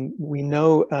 We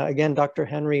know, again, Dr.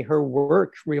 Henry, her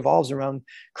work revolves around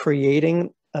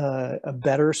creating a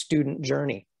better student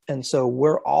journey. And so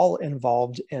we're all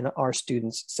involved in our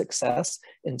students' success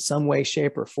in some way,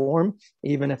 shape, or form,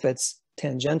 even if it's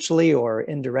tangentially or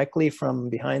indirectly from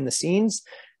behind the scenes.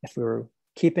 If we're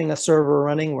keeping a server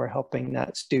running, we're helping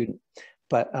that student.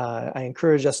 But I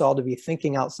encourage us all to be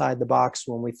thinking outside the box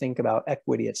when we think about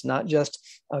equity. It's not just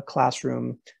a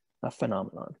classroom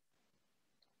phenomenon.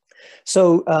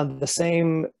 So the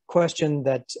same question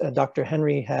that Dr.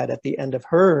 Henry had at the end of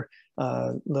her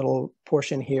little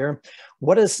portion here,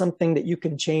 what is something that you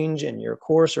can change in your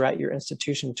course or at your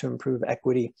institution to improve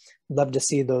equity? Love to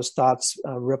see those thoughts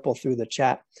ripple through the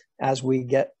chat as we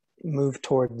move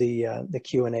toward the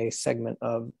Q&A segment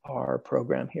of our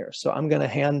program here. So I'm going to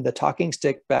hand the talking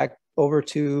stick back over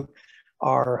to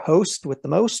our host with the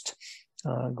most.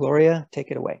 Gloria, take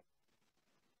it away.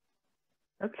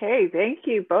 Okay, thank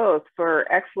you both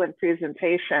for excellent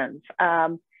presentations.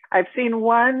 I've seen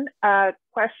one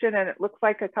question, and it looks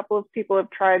like a couple of people have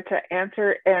tried to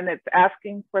answer, and it's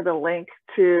asking for the link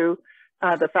to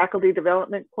the faculty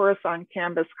development course on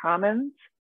Canvas Commons.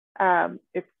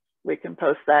 If we can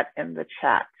post that in the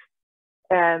chat.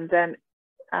 And then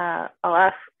I'll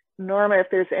ask Norma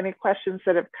if there's any questions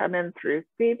that have come in through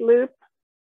FeedLoop.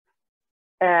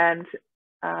 And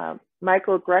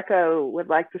Michael Greco would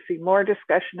like to see more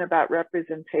discussion about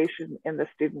representation in the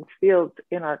students' fields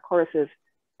in our courses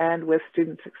and with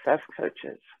student success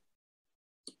coaches.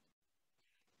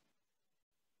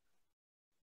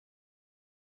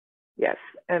 Yes,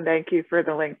 and thank you for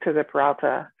the link to the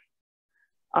Peralta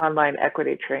online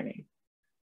equity training.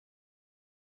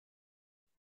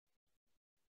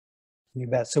 You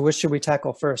bet. So which should we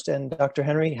tackle first? And Dr.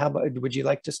 Henry, would you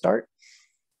like to start?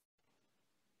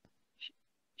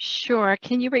 Sure.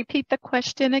 Can you repeat the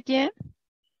question again?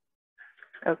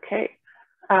 Okay.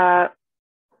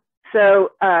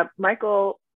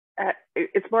 Michael,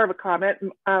 it's more of a comment,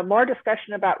 more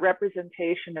discussion about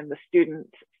representation in the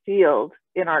student field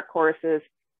in our courses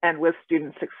and with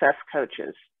student success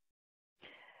coaches.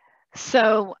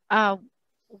 So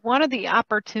one of the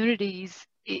opportunities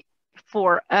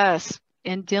for us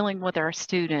in dealing with our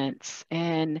students,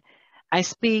 and I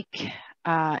speak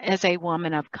as a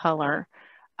woman of color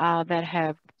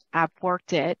I've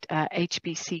worked at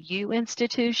HBCU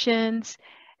institutions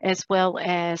as well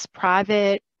as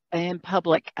private and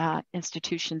public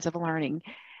institutions of learning.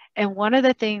 And one of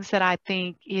the things that I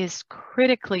think is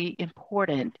critically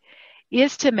important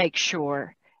is to make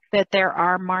sure that there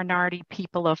are minority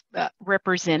people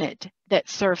represented that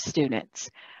serve students.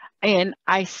 And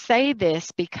I say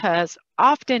this because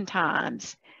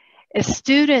oftentimes, if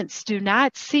students do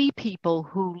not see people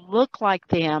who look like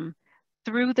them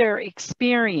through their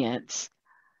experience,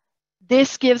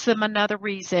 this gives them another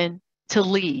reason to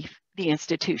leave the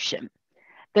institution.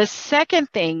 The second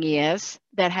thing is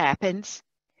that happens,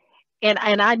 and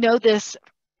I know this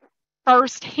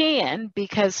firsthand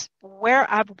because where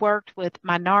I've worked with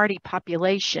minority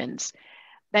populations,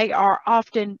 they are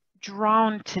often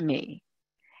drawn to me.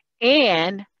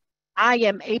 And I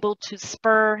am able to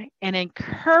spur and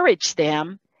encourage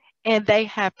them, and they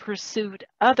have pursued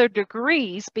other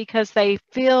degrees because they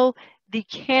feel the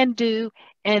can-do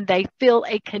and they feel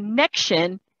a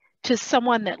connection to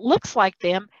someone that looks like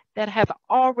them that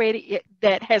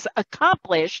has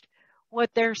accomplished what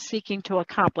they're seeking to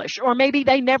accomplish. Or maybe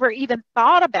they never even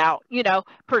thought about,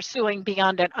 pursuing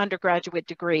beyond an undergraduate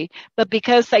degree, but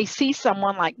because they see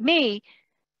someone like me,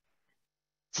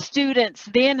 students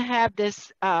then have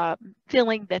this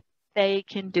feeling that they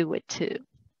can do it too.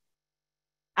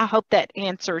 I hope that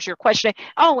answers your question.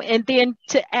 Oh, and then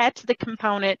to add to the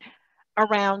component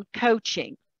around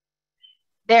coaching,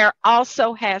 there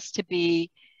also has to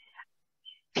be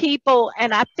people,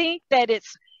 and I think that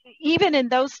it's, even in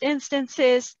those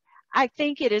instances, I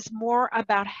think it is more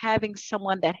about having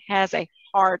someone that has a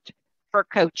heart for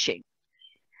coaching,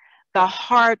 the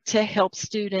heart to help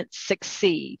students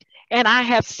succeed. And I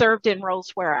have served in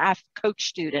roles where I've coached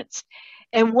students.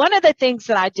 And one of the things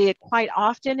that I did quite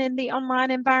often in the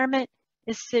online environment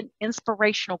is send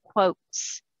inspirational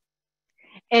quotes.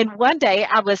 And one day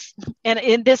I was,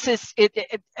 and this is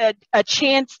a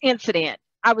chance incident.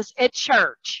 I was at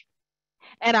church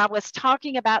and I was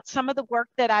talking about some of the work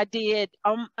that I did,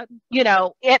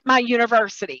 at my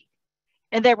university.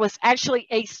 And there was actually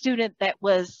a student that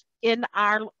was in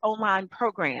our online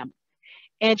program.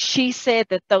 And she said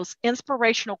that those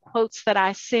inspirational quotes that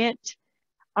I sent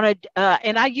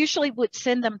and I usually would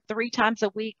send them 3 times a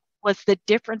week, was the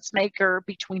difference maker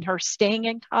between her staying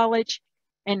in college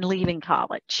and leaving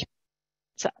college.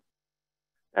 So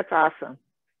that's awesome.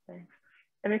 Thanks.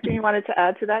 Anything you wanted to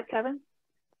add to that, Kevin?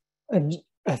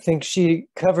 I think she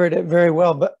covered it very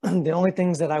well, but the only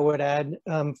things that I would add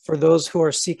for those who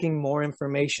are seeking more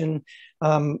information,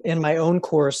 in my own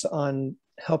course on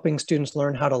helping students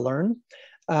learn how to learn,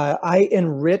 I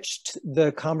enriched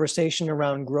the conversation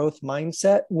around growth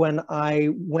mindset when I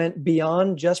went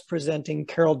beyond just presenting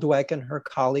Carol Dweck and her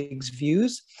colleagues'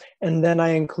 views. And then I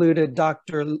included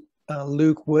Dr.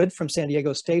 Luke Wood from San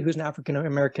Diego State, who's an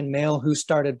African-American male who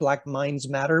started Black Minds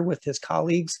Matter with his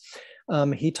colleagues.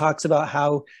 He talks about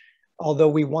how, although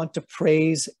we want to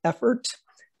praise effort,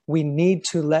 we need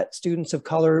to let students of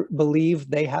color believe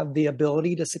they have the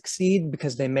ability to succeed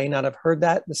because they may not have heard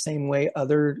that the same way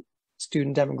other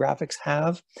student demographics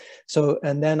have. So,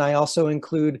 and then I also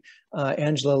include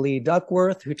Angela Lee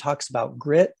Duckworth, who talks about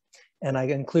grit. And I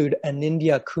include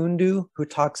Anindya Kundu, who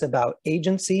talks about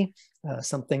agency,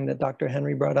 something that Dr.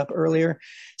 Henry brought up earlier.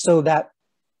 So that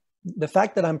the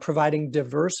fact that I'm providing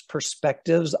diverse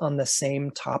perspectives on the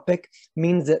same topic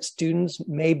means that students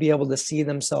may be able to see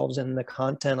themselves in the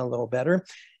content a little better.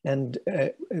 And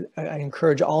I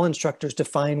encourage all instructors to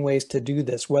find ways to do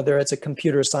this, whether it's a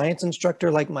computer science instructor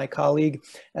like my colleague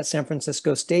at San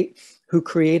Francisco State, who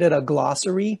created a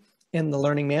glossary in the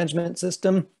learning management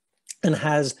system and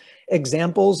has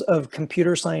examples of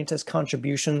computer scientist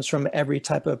contributions from every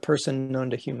type of person known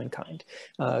to humankind,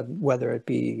 whether it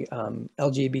be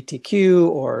LGBTQ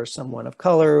or someone of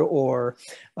color or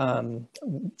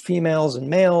females and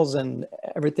males and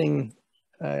everything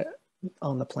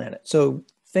on the planet. So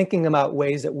thinking about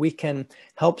ways that we can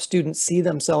help students see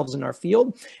themselves in our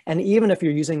field. And even if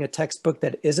you're using a textbook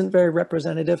that isn't very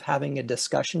representative, having a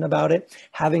discussion about it,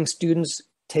 having students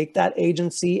take that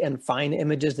agency and find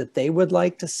images that they would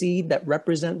like to see that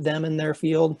represent them in their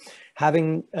field,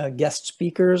 having guest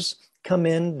speakers come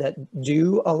in that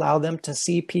do allow them to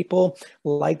see people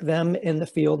like them in the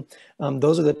field.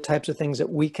 Those are the types of things that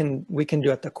we can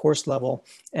do at the course level,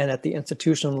 and at the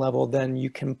institutional level, then you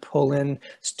can pull in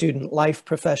student life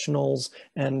professionals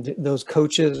and those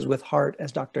coaches with heart,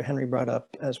 as Dr. Henry brought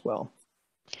up as well.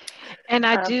 And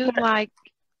I do like,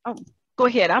 oh, go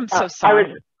ahead. I'm so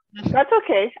sorry. That's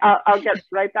okay. I'll get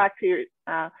right back to you.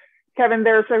 Kevin,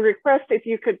 there's a request if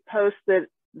you could post the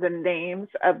names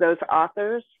of those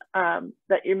authors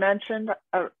that you mentioned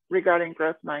regarding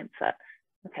growth mindset.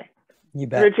 Okay. You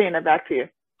bet. Regina, back to you.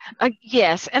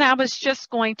 Yes, and I was just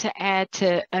going to add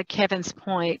to Kevin's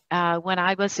point. When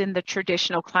I was in the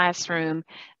traditional classroom,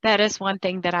 that is one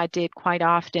thing that I did quite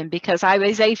often because I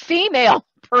was a female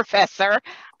professor.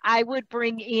 I would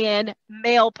bring in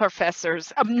male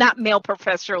professors, not male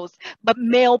professionals, but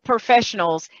male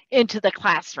professionals into the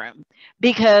classroom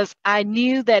because I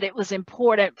knew that it was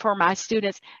important for my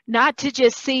students not to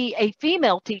just see a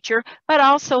female teacher, but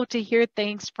also to hear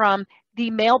things from the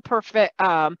male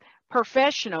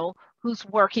professional who's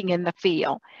working in the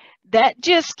field. That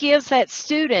just gives that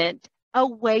student a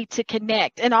way to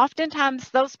connect. And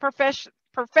oftentimes those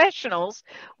professionals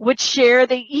would share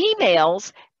the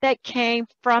emails that came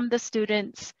from the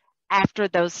students after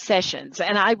those sessions.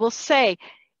 And I will say,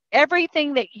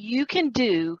 everything that you can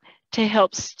do to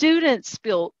help students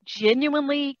feel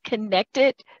genuinely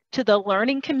connected to the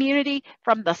learning community,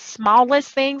 from the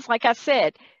smallest things, like I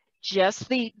said, just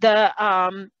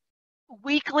the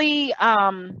weekly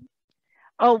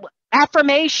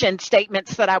affirmation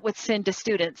statements that I would send to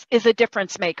students is a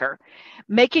difference maker.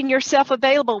 Making yourself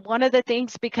available. One of the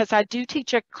things, because I do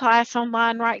teach a class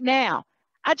online right now,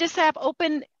 I just have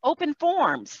open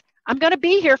forums. I'm going to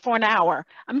be here for an hour.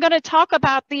 I'm going to talk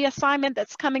about the assignment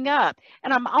that's coming up.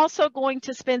 And I'm also going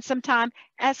to spend some time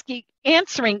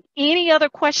answering any other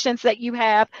questions that you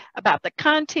have about the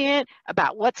content,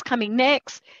 about what's coming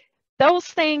next. Those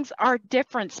things are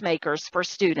difference makers for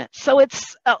students. So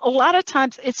it's a lot of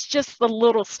times it's just the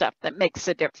little stuff that makes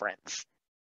a difference.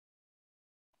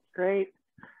 Great.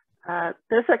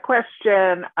 There's a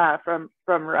question from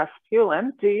Russ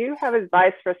Hewlin. Do you have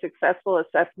advice for successful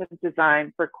assessment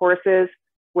design for courses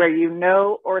where you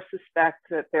know or suspect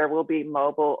that there will be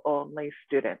mobile-only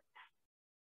students?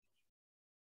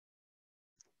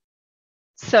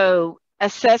 So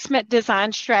assessment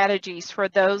design strategies for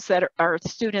those that are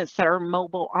students that are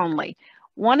mobile only.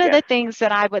 One of the things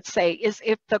that I would say is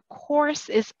if the course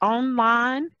is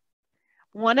online,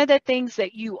 one of the things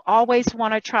that you always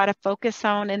want to try to focus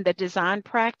on in the design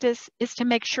practice is to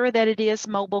make sure that it is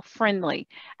mobile friendly.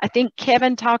 I think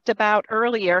Kevin talked about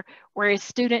earlier where a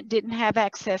student didn't have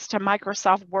access to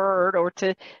Microsoft Word or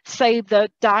to save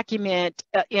the document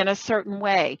in a certain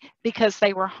way because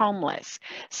they were homeless.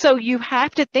 So you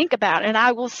have to think about, and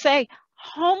I will say,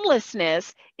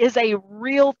 homelessness is a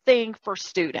real thing for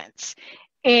students.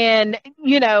 And,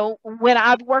 you know, when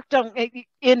I've worked on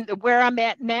in where I'm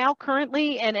at now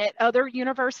currently and at other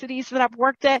universities that I've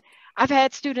worked at, I've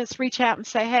had students reach out and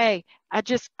say, hey, I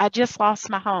just lost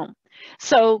my home.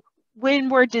 So when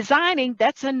we're designing,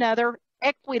 that's another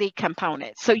equity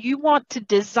component. So you want to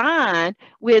design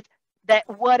with that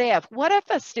what if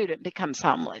a student becomes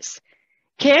homeless?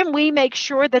 Can we make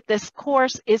sure that this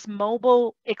course is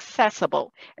mobile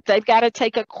accessible? If they've got to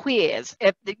take a quiz,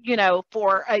 if you know,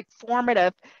 for a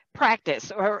formative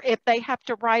practice, or if they have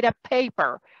to write a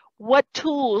paper, what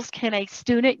tools can a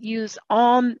student use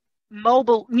on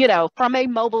mobile, you know, from a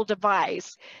mobile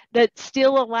device that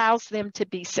still allows them to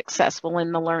be successful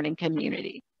in the learning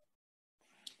community?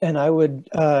 And I would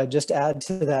just add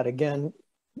to that again.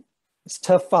 It's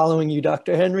tough following you,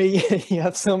 Dr. Henry. You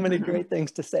have so many great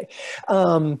things to say.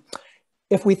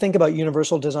 If we think about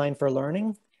universal design for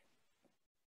learning,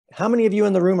 how many of you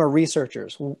in the room are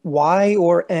researchers? Y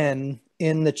or N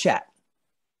in the chat.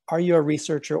 Are you a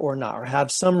researcher or not, or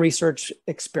have some research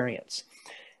experience?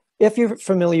 If you're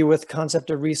familiar with the concept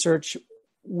of research,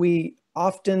 we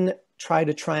often try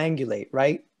to triangulate,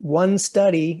 right? One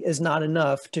study is not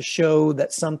enough to show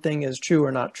that something is true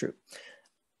or not true.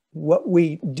 What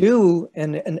we do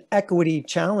in an equity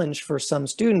challenge for some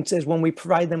students is when we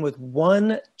provide them with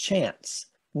one chance,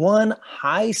 one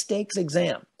high stakes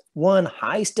exam, one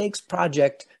high stakes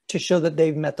project to show that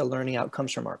they've met the learning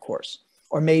outcomes from our course,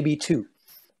 or maybe two.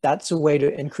 That's a way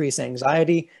to increase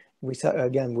anxiety.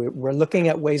 We're looking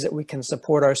at ways that we can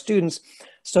support our students.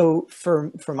 So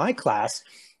for my class,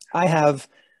 I have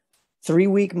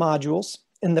 3-week modules.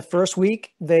 In the first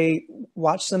week, they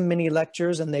watch some mini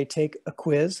lectures and they take a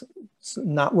quiz. It's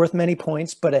not worth many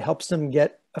points, but it helps them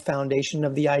get a foundation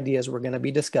of the ideas we're going to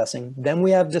be discussing. Then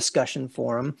we have discussion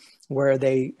forum where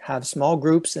they have small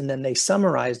groups and then they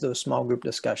summarize those small group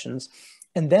discussions.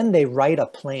 And then they write a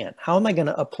plan. How am I going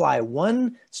to apply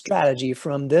one strategy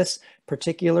from this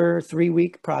particular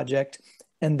 3-week project?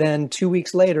 And then 2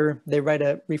 weeks later, they write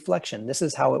a reflection. This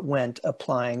is how it went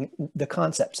applying the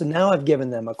concept. So now I've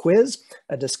given them a quiz,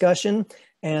 a discussion,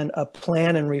 and a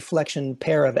plan and reflection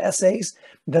pair of essays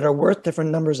that are worth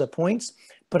different numbers of points.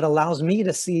 but allows me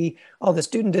to see, oh, the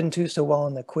student didn't do so well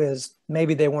in the quiz.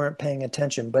 Maybe they weren't paying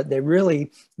attention, but they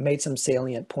really made some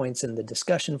salient points in the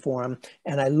discussion forum.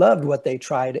 And I loved what they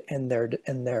tried in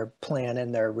their plan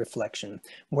and their reflection,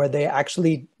 where they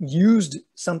actually used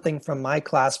something from my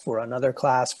class for another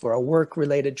class, for a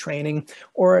work-related training,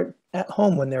 or at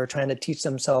home when they were trying to teach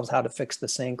themselves how to fix the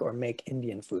sink or make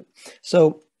Indian food.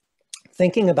 So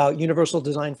thinking about universal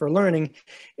design for learning,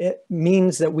 it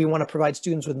means that we want to provide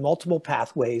students with multiple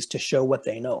pathways to show what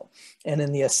they know. And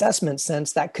in the assessment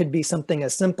sense, that could be something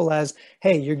as simple as,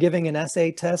 hey, you're giving an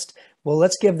essay test. Well,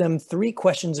 let's give them 3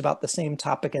 questions about the same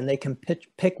topic and they can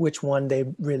pick which one they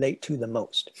relate to the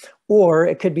most. Or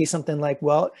it could be something like,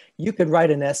 well, you could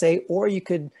write an essay, or you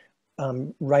could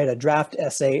write a draft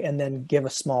essay and then give a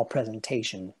small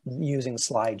presentation using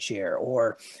SlideShare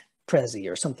or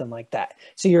Prezi or something like that.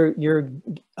 So you're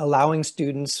allowing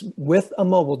students with a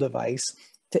mobile device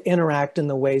to interact in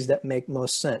the ways that make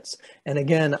most sense. And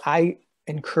again, I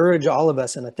encourage all of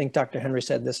us, and I think Dr. Henry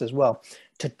said this as well,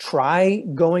 to try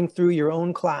going through your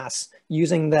own class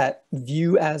using that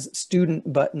view as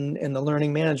student button in the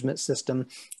learning management system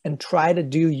and try to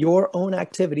do your own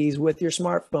activities with your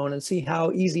smartphone and see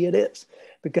how easy it is.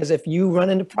 Because if you run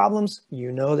into problems,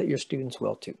 you know that your students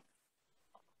will too.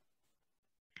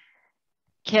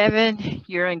 Kevin,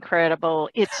 you're incredible.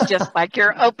 It's just like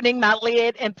you're opening my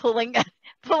lid and pulling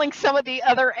some of the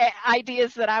other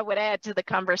ideas that I would add to the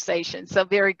conversation. So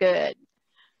very good.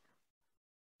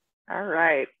 All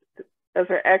right. Those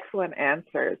are excellent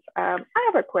answers. I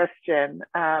have a question,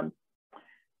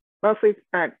 mostly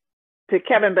to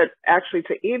Kevin, but actually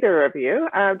to either of you.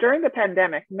 During the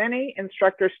pandemic, many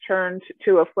instructors turned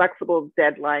to a flexible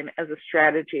deadline as a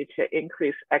strategy to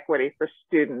increase equity for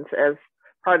students as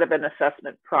part of an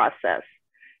assessment process.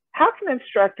 How can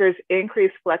instructors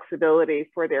increase flexibility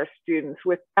for their students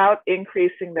without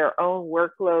increasing their own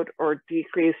workload or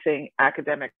decreasing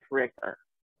academic rigor?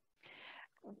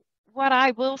 What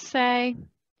I will say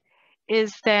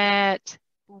is that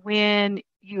when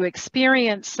you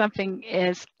experience something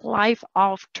as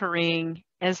life-altering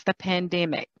as the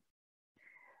pandemic,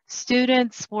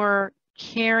 students were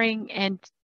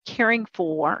caring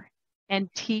for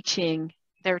and teaching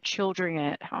their children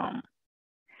at home.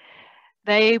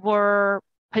 They were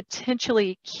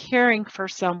potentially caring for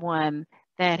someone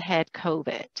that had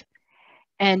COVID.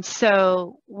 And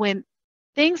so when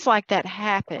things like that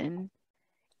happen,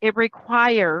 it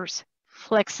requires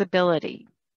flexibility.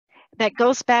 That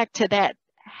goes back to that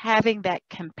having that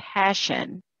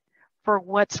compassion for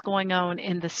what's going on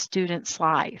in the student's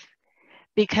life.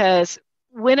 Because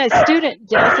when a student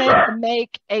doesn't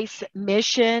make a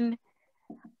submission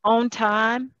on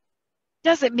time,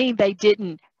 doesn't mean they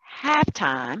didn't have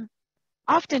time.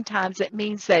 Oftentimes it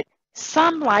means that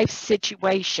some life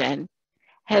situation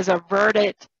has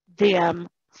averted them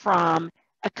from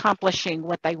accomplishing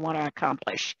what they want to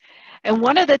accomplish. And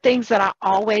one of the things that I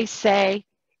always say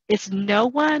is no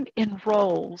one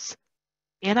enrolls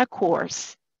in a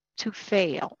course to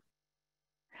fail.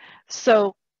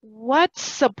 So what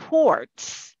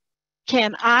supports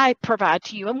can I provide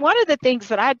to you? And one of the things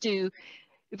that I do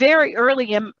very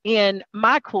early in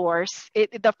my course,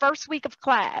 the first week of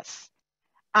class,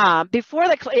 before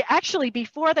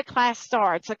the class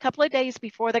starts, a couple of days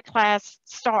before the class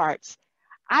starts,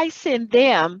 I send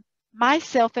them my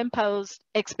self-imposed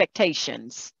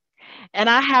expectations. And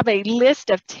I have a list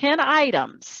of 10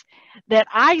 items that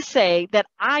I say that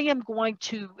I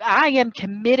am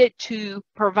committed to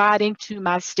providing to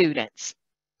my students.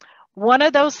 One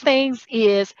of those things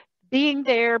is being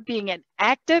there, being an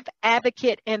active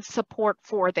advocate and support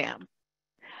for them.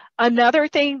 Another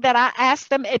thing that I ask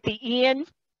them at the end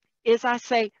is I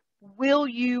say, will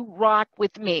you rock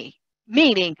with me?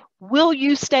 Meaning, will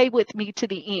you stay with me to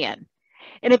the end?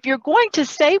 And if you're going to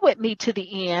stay with me to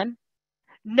the end,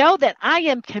 know that I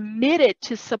am committed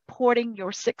to supporting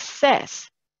your success.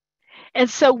 And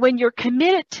so when you're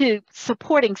committed to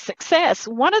supporting success,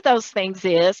 one of those things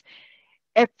is,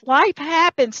 if life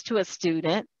happens to a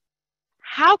student,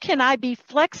 how can I be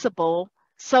flexible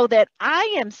so that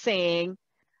I am saying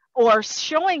or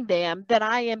showing them that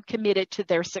I am committed to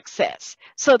their success?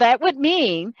 So that would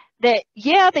mean that,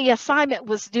 yeah, the assignment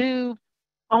was due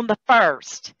on the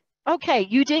 1st. Okay,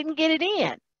 you didn't get it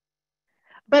in.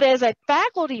 But as a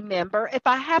faculty member, if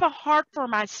I have a heart for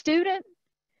my student,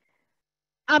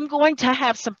 I'm going to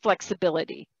have some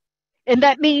flexibility. And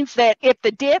that means that if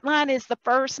the deadline is the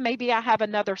 1st, maybe I have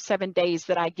another 7 days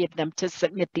that I give them to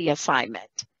submit the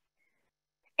assignment.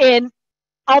 And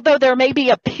although there may be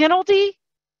a penalty,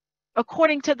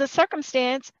 according to the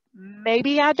circumstance,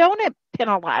 maybe I don't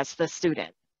penalize the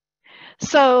student.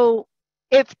 So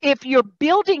if you're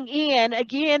building in,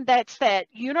 again, that's that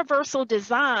universal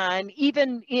design,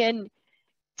 even in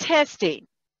testing.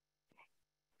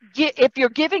 If you're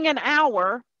giving an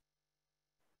hour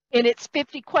and it's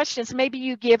 50 questions, maybe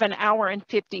you give an hour and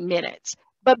 50 minutes,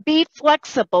 but be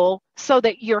flexible so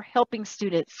that you're helping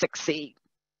students succeed.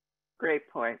 Great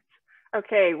points.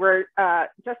 Okay, we're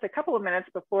just a couple of minutes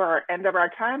before our end of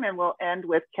our time, and we'll end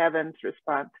with Kevin's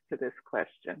response to this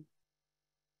question.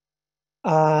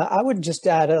 I would just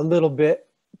add a little bit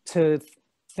to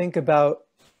think about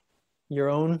your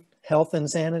own health and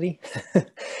sanity.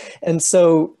 And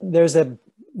so there's a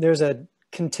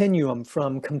continuum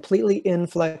from completely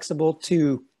inflexible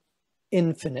to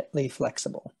infinitely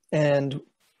flexible. And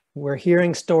we're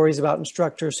hearing stories about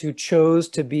instructors who chose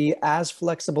to be as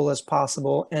flexible as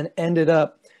possible and ended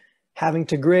up having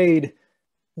to grade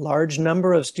large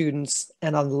number of students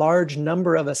and a large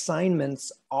number of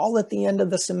assignments all at the end of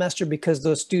the semester because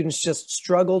those students just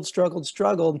struggled,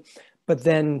 but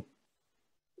then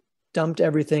dumped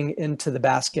everything into the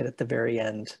basket at the very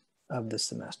end of the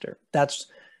semester. That's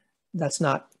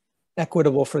not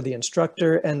equitable for the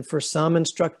instructor, and for some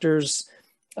instructors,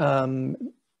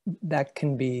 that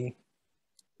can be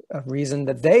a reason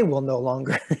that they will no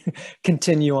longer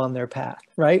continue on their path,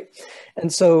 right?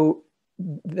 And so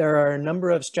there are a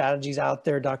number of strategies out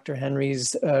there. Dr.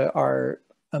 Henry's are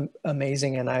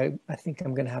amazing, and I think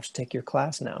I'm going to have to take your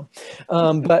class now.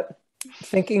 But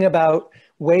thinking about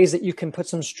ways that you can put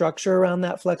some structure around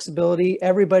that flexibility,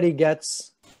 everybody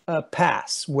gets a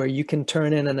pass where you can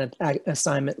turn in an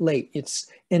assignment late. It's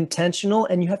intentional,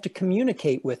 and you have to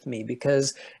communicate with me,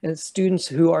 because students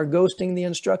who are ghosting the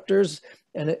instructors,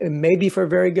 and it may be for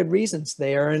very good reasons.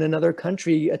 They are in another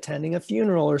country attending a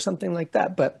funeral or something like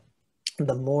that. But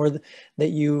the more that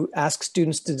you ask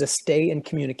students to just stay in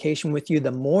communication with you,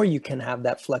 the more you can have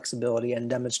that flexibility and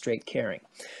demonstrate caring.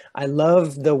 I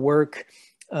love the work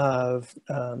of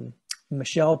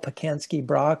Michelle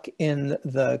Pacansky-Brock in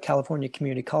the California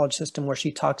Community College system, where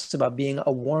she talks about being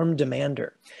a warm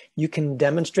demander. You can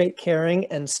demonstrate caring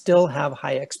and still have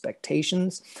high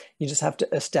expectations. You just have to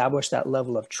establish that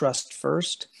level of trust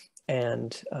first,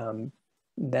 and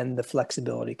then the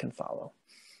flexibility can follow.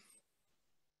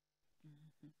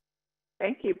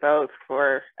 Thank you both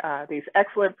for these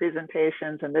excellent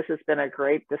presentations, and this has been a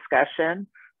great discussion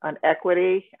on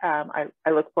equity.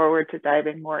 I look forward to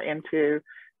diving more into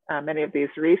many of these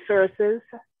resources,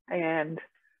 and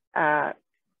I'll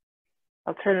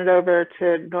turn it over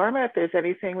to Norma if there's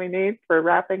anything we need for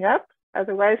wrapping up.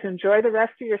 Otherwise, enjoy the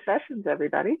rest of your sessions,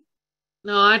 everybody.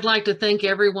 No, I'd like to thank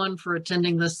everyone for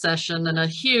attending this session, and a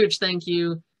huge thank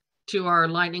you to our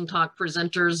Lightning Talk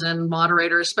presenters and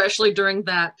moderators, especially during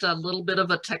that little bit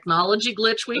of a technology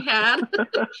glitch we had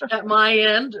at my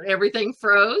end. Everything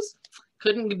froze.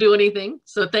 Couldn't do anything.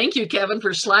 So thank you, Kevin,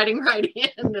 for sliding right in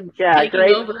and taking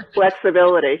great over.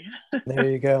 Flexibility. There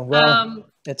you go. Well,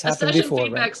 it's happened before, a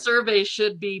session feedback survey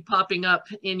should be popping up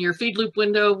in your FeedLoop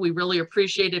window. We really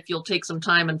appreciate if you'll take some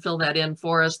time and fill that in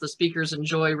for us. The speakers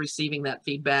enjoy receiving that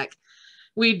feedback.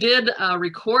 We did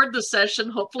record the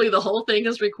session. Hopefully the whole thing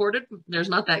is recorded. There's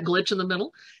not that glitch in the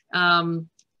middle. And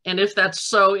if that's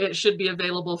so, it should be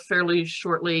available fairly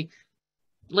shortly,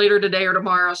 later today or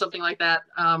tomorrow, something like that,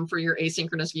 for your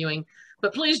asynchronous viewing.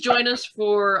 But please join us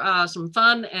for some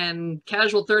fun and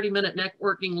casual 30-minute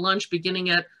networking lunch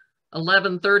beginning at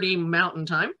 11:30 Mountain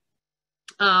Time.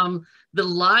 The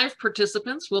live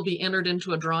participants will be entered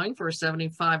into a drawing for a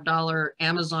 $75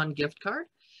 Amazon gift card.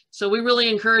 So we really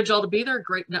encourage y'all to be there.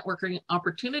 Great networking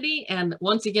opportunity. And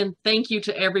once again, thank you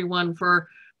to everyone for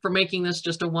making this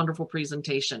just a wonderful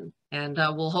presentation. And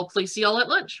we'll hopefully see y'all at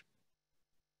lunch.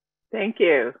 Thank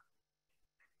you.